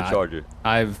 Red Charger.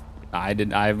 I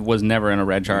was never in a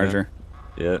red Charger.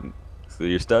 Yeah. So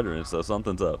you're stuttering, so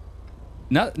something's up.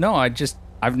 No,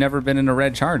 I've never been in a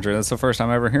red Charger. That's the first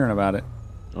time ever hearing about it.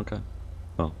 Okay.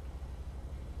 Oh.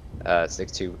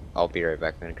 6-2, I'll be right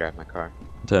back. I'm gonna grab my car.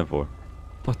 10-4.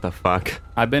 What the fuck?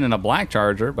 I've been in a black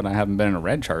Charger, but I haven't been in a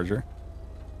red Charger.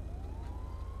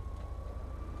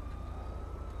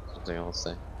 Something else to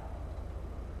say.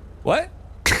 What?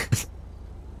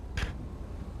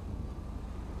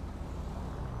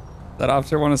 That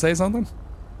officer want to say something?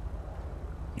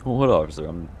 Well, what officer?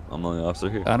 I'm the only officer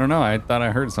here. I don't know. I thought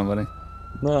I heard somebody.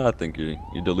 No, I think you're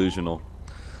delusional.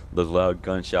 Those loud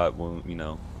gunshot, Well,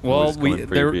 noise coming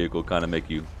for your vehicle kind of make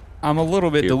you. I'm a little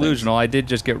bit hear delusional. I did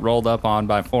just get rolled up on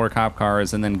by 4 cop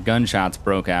cars, and then gunshots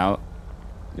broke out.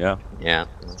 Yeah. Yeah.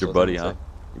 It's your buddy, huh?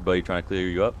 Your buddy trying to clear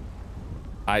you up?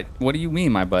 What do you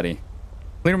mean, my buddy?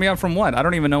 Clear me up from what? I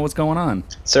don't even know what's going on.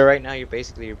 So right now you're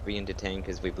basically being detained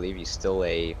because we believe you stole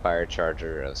a fire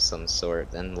charger of some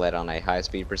sort and led on a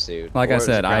high-speed pursuit. Like Or I it was a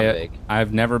said, Crown Vic.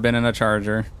 I've never been in a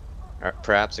Charger. Or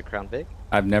perhaps a Crown Vic?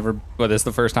 I've never. Well, this is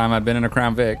the first time I've been in a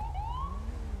Crown Vic.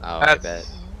 Oh, I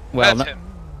bet. Well, That's him.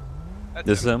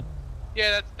 This is him?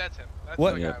 Yeah, that's him. That's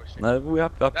What? the guy Yeah. I was shooting.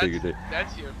 I figured it.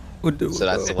 That's you. So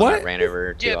that's the one What? that ran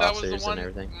over two Yeah, that was officers the one. and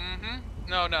everything?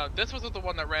 No, this wasn't the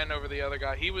one that ran over the other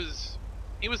guy. He was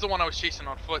the one I was chasing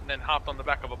on foot and then hopped on the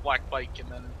back of a black bike and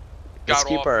then Let's got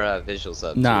keep off. our visuals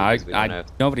up. Nah, too, 'cause we don't know.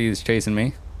 nobody was chasing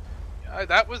me.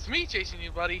 That was me chasing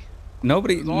you, buddy.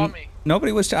 Nobody. It was all me.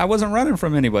 Nobody was. I wasn't running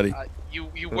from anybody. You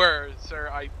were, sir.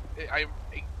 I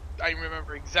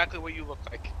remember exactly what you looked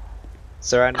like.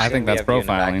 Sir, I I think understand that's we have you in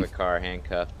the back profiling. of a car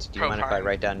handcuffed. Do you mind if I Profiling.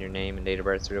 write down your name and date of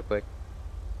birth real quick?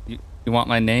 You want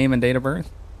my name and date of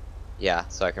birth? Yeah,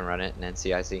 so I can run it and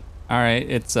NCIC. All right,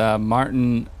 it's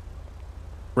Martin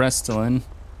Restelin,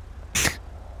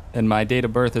 and my date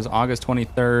of birth is August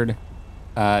 23rd,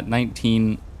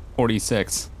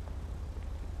 1946.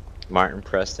 Martin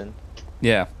Preston.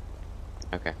 Yeah.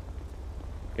 Okay.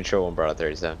 Control 1 brought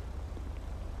 37.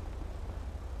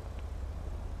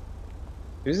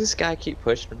 Who's this guy keep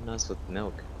pushing us with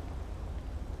milk?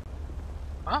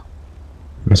 Huh?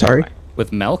 I'm sorry?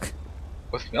 With milk?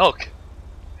 With milk.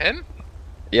 Him?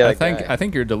 Yeah, I that guy.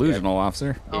 think you're delusional,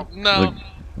 officer. Oh, no.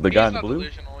 The He's guy in not blue?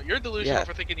 delusional. You're delusional Yeah.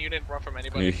 for thinking you didn't run from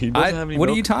anybody. He doesn't have any What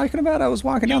are milk. you talking about? I was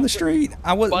walking down the street.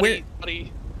 I was. Buddy,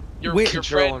 your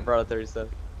Control 1 friend, brought 37.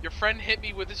 your friend hit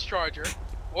me with his charger.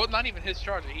 Well, not even his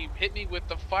charger. He hit me with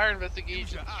the fire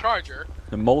investigation's charger.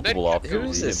 And multiple Then- officers. Who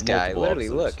is He this hit guy? multiple Literally,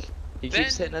 officers. look. He Then-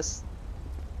 keeps hitting us.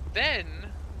 Then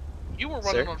you were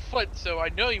running Sir? on foot, so I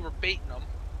know you were baiting him.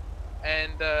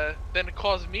 And then it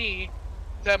caused me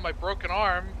to have my broken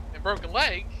arm and broken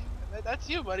leg. That's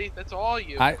you, buddy. That's all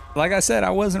you. Like I said, I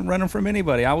wasn't running from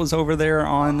anybody. I was over there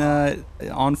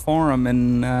on Forum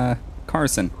in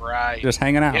Carson, Right. just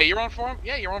hanging out. Yeah, you're on forum.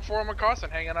 Yeah, you're on forum with Carson,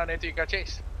 hanging out after you got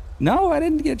chased. No, I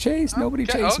didn't get chased. Nobody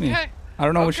chased me. Okay. I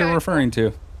don't know what you're Okay. referring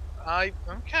to.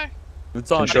 Okay.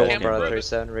 It's on Control dash 1 can't brought prove it.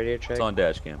 37 radio track. It's on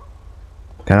dash cam.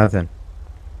 10/10.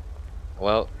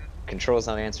 Well, control's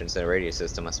not answering, so the radio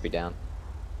system must be down.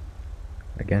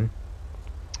 Again?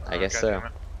 I guess God so. damn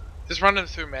it. Just run him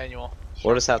through manual.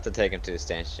 We'll just have to take him to the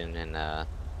station and Yeah,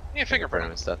 fingerprint fingerprint him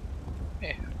him. and stuff.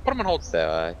 Yeah, put him on hold.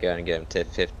 So go ahead and get him to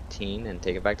 15 and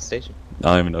take it back to station. I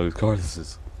don't even know whose car this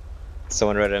is.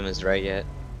 Someone wrote him his right yet?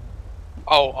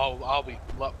 Oh,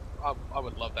 I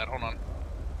would love that. Hold on.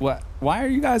 What? Why are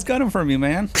you guys gunning for me,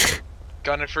 man?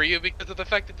 Gunning for you because of the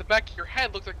fact that the back of your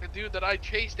head looks like the dude that I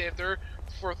chased after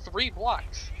for 3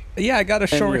 blocks. Yeah, I got a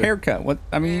short you're- haircut. What?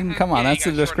 I mean, come on. Yeah, you that's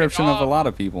the got short description hair. of a lot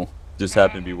of people. Just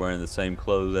happened to be wearing the same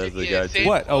clothes as the guy. same too.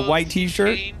 What, a clothes, white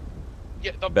t-shirt?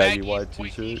 Yeah, the Baggy baggy white white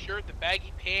t-shirt? t-shirt, the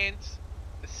baggy pants,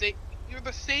 the same. You're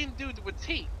the same dude with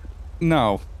tape.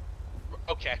 No.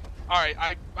 Okay. All right.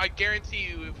 I guarantee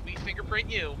you, if we fingerprint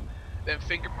you, then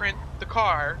fingerprint the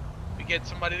car, we get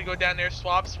somebody to go down there,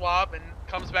 swab, and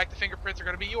comes back. The fingerprints are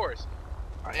going to be yours.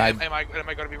 Am I going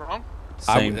to be wrong?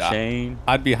 Same chain.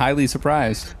 I'd be highly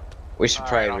surprised. We should All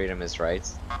probably right, read him his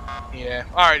rights. Yeah.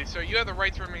 Alrighty, so you have the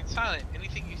right to remain silent.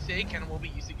 Anything you say can and will be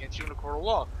used against you in a court of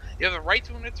law. You have the right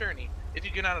to an attorney. If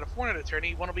you cannot afford an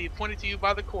attorney, one will be appointed to you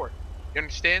by the court. You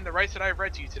understand the rights that I have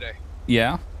read to you today?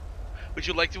 Yeah. Would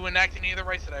you like to enact any of the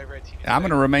rights that I have read to you today? I'm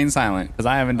gonna remain silent because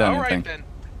I haven't done Alright anything. then.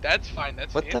 That's fine.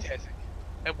 That's What the fantastic.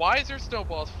 And why is there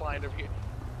snowballs flying over here?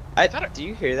 Do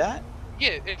you hear that?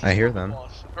 Yeah, it's I hear them.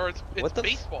 snowballs. Or it's What the f-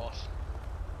 baseballs.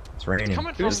 It's raining.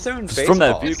 Coming from, Who's throwing It's from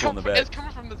that baseballs? vehicle in the back. it's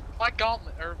coming from this black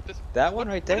gauntlet, or this... That one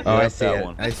right there? Oh, I Yeah, see that it.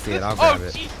 one. I see it. I'll Oh, grab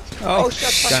it. Jesus. Oh, shit.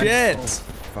 shit!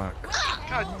 Fuck.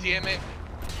 God damn it.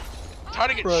 Trying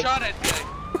to get shot at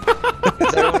today.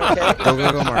 Is everyone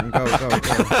okay? Go, Martin. Go.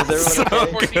 Is everyone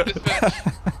okay? 14 dispatch.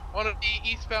 One of the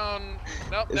eastbound.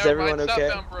 Nope, Is never everyone mind. okay?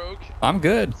 Southbound broke. I'm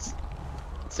good.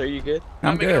 Sir, you good?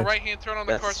 I'm making a good. right hand turn on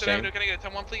the That's a Carson shame. Avenue. Can I get a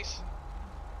 10-1, please?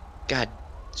 God,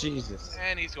 Jesus.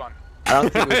 And he's gone. I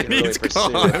don't think we can really He's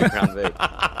pursue gone. a Crown Vic.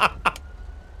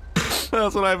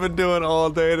 That's what I've been doing all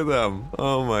day to them.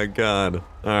 Oh my god.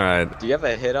 Alright. Do you have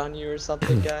a hit on you or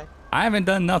something, guy? I haven't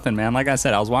done nothing, man. Like I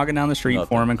said, I was walking down the street, Nothing.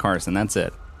 Forum and Carson. That's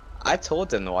it. I told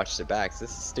them to watch their backs.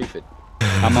 This is stupid.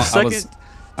 It's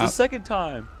the second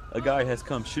time a guy has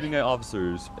come shooting at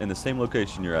officers in the same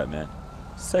location you're at, man.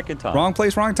 Second time. Wrong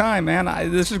place, wrong time, man.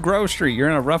 This is Grove Street. You're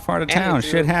in a rough part of And town. dude,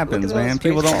 Shit look happens, at those man.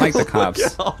 People don't like the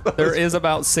baseballs. cops. There is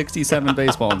about 67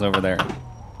 baseballs over there.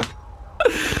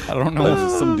 I don't What, know.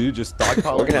 is some dude just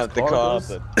stockpiling We're gonna his have to car call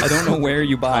those? up I don't know where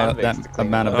you buy Convicts to that clean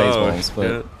amount of it up. baseballs, shit.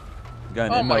 but You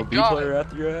got Oh an my MLB God. player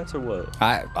after your ass or what?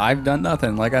 I've done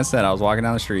nothing. Like I said, I was walking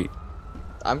down the street.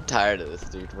 I'm tired of this,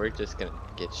 dude. We're just gonna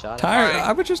get shot at. Tired. Alright.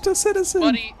 I was just a citizen.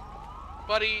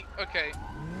 Buddy, okay.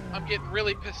 I'm getting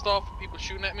really pissed off with people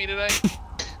shooting at me today.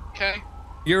 Okay?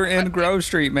 You're in Grove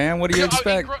Street, man. What do you No,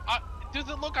 expect? Does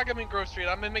it look like I'm in Grove Street?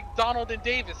 I'm in McDonald and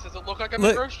Davis. Does it look like I'm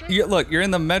in Grove Street? You're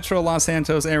in the Metro Los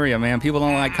Santos area, man. People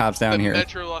don't like cops down here.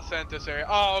 Metro Los Santos area.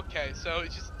 Oh, okay. So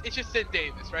it's just in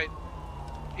Davis, right?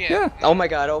 Yeah. Oh my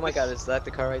god, is that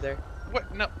the car right there?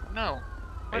 What? No.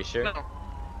 Are you sure? No.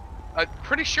 I'm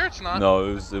pretty sure it's not. No,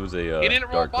 it was a he didn't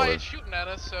roll dark by color. and shooting at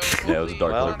us, so Yeah, it was a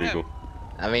dark Well, colored vehicle.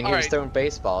 I mean, he was throwing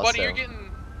baseballs. Buddy, so.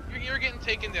 you're getting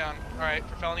taken down. All right,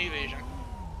 for felony evasion.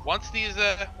 Once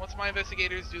my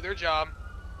investigators do their job,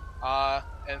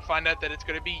 and find out that it's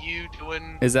going to be you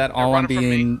doing. Is that all I'm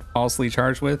being falsely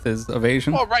charged with? Is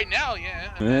evasion? Well, right now,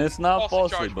 yeah. It's not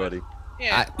falsely, buddy.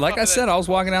 Yeah. Like I said, I was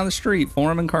walking down the street,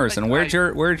 Forum and Carson. Where'd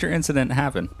your incident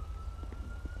happen?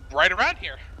 Right around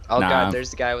here. Oh god,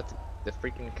 there's the guy with the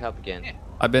freaking cup again. Yeah.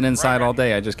 I've been inside all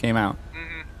day. I just came out.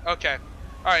 Okay.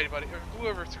 All right, buddy.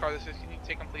 Whoever's car this is, can you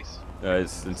take him, please?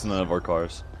 It's none of our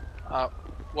cars.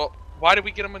 Well, why did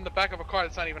we get him in the back of a car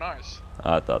that's not even ours?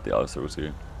 I thought the officer was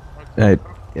here. I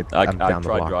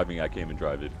tried driving. I came and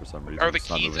drive it for some reason. Are the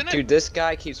keys in it? Dude, this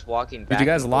guy keeps walking back. Did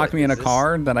you guys lock me in a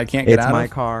car that I can't get out of?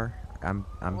 It's my car. I'm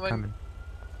coming.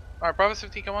 All right, Bravo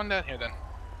 15, come on down here then.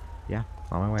 Yeah,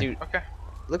 on my way. Dude, okay.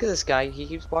 Look at this guy. He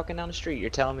keeps walking down the street. You're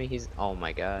telling me he's... Oh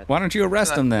my god. Why don't you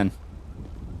arrest him then?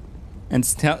 And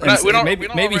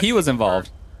maybe he was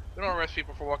involved. We don't arrest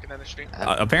people for walking down the street.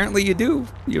 Apparently you do.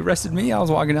 You arrested me. I was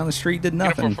walking down the street, did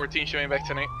nothing. Uniform 14 showing back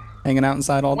tonight. Hanging out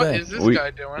inside all day. What is this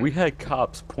guy doing? We had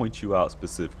cops point you out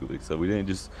specifically, so we didn't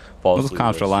just fall asleep. Those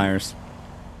cops are liars.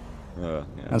 Yeah.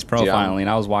 That's profiling.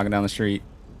 I was walking down the street.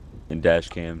 And dash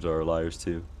cams are liars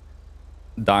too.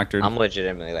 Doctored. I'm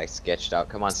legitimately like sketched out.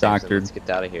 Come on, Samson, Doctored. let's get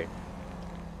out of here.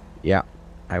 Yeah,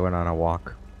 I went on a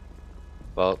walk.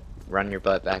 Well, run your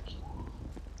butt back.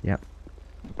 Yep.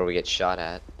 Before we get shot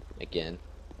at again.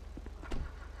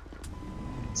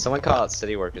 Someone call out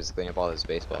city workers to clean up all those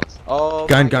baseballs. Oh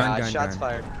my god, shots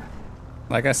fired.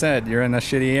 Like I said, you're in a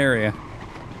shitty area.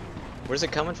 Where's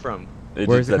it coming from?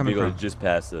 Where's it coming from? Just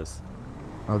past us.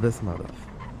 Oh, this mother.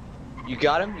 You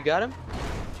got him? You got him?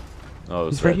 Oh,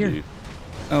 it's He's right here. dude.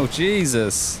 Oh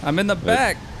Jesus! I'm in the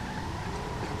back.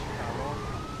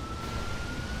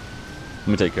 Let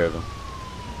me take care of him.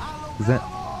 Is that?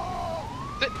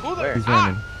 Who the? He's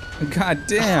running. God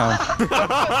damn!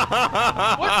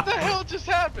 What the hell just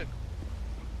happened?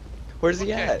 Where's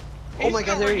he at? Oh my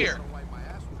god, there he is.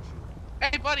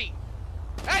 Hey, buddy!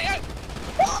 Hey!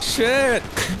 Shit!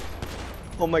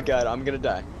 Oh my god, I'm gonna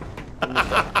die.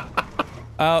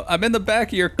 I'm in the back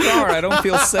of your car. I don't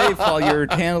feel safe while you're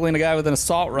handling a guy with an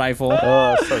assault rifle.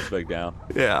 Oh, suspect down.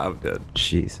 Yeah, I'm dead.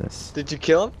 Jesus. Did you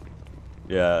kill him?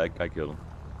 Yeah, I killed him.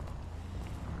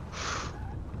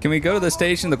 Can we go to the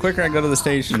station? The quicker I go to the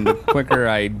station, the quicker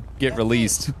I get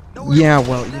released. Yeah,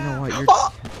 well, you know what?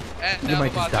 You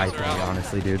might just die for me,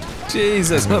 honestly, dude.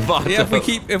 Jesus. Yeah,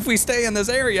 if we stay in this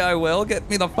area, I will. Get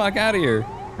me the fuck out of here.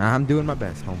 I'm doing my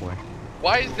best, homeboy.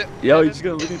 Why is that? Yo, you just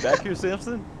gonna leave me back here,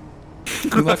 Samson?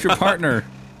 You left your partner.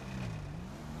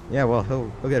 Yeah, well,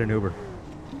 he'll get an Uber.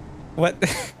 What?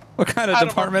 What kind of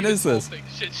department is this?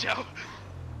 Shit show.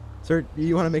 Sir, do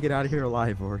you want to make it out of here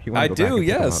alive, or you want to I go back do, and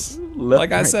pick him yes. up?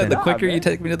 Like I Alright, said, then. the quicker you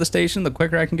take me to the station, the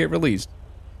quicker I can get released.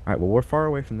 All right, well, we're far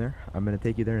away from there. I'm gonna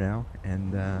take you there now,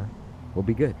 and we'll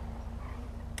be good.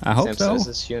 I hope Samson, so. is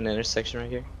this you in the intersection right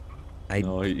here?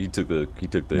 No, he took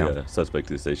the suspect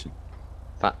to the station.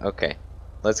 Okay.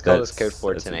 Let's call this code That's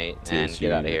 4 tonight and TSU.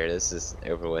 get out of here. This is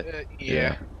over with.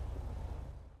 Yeah.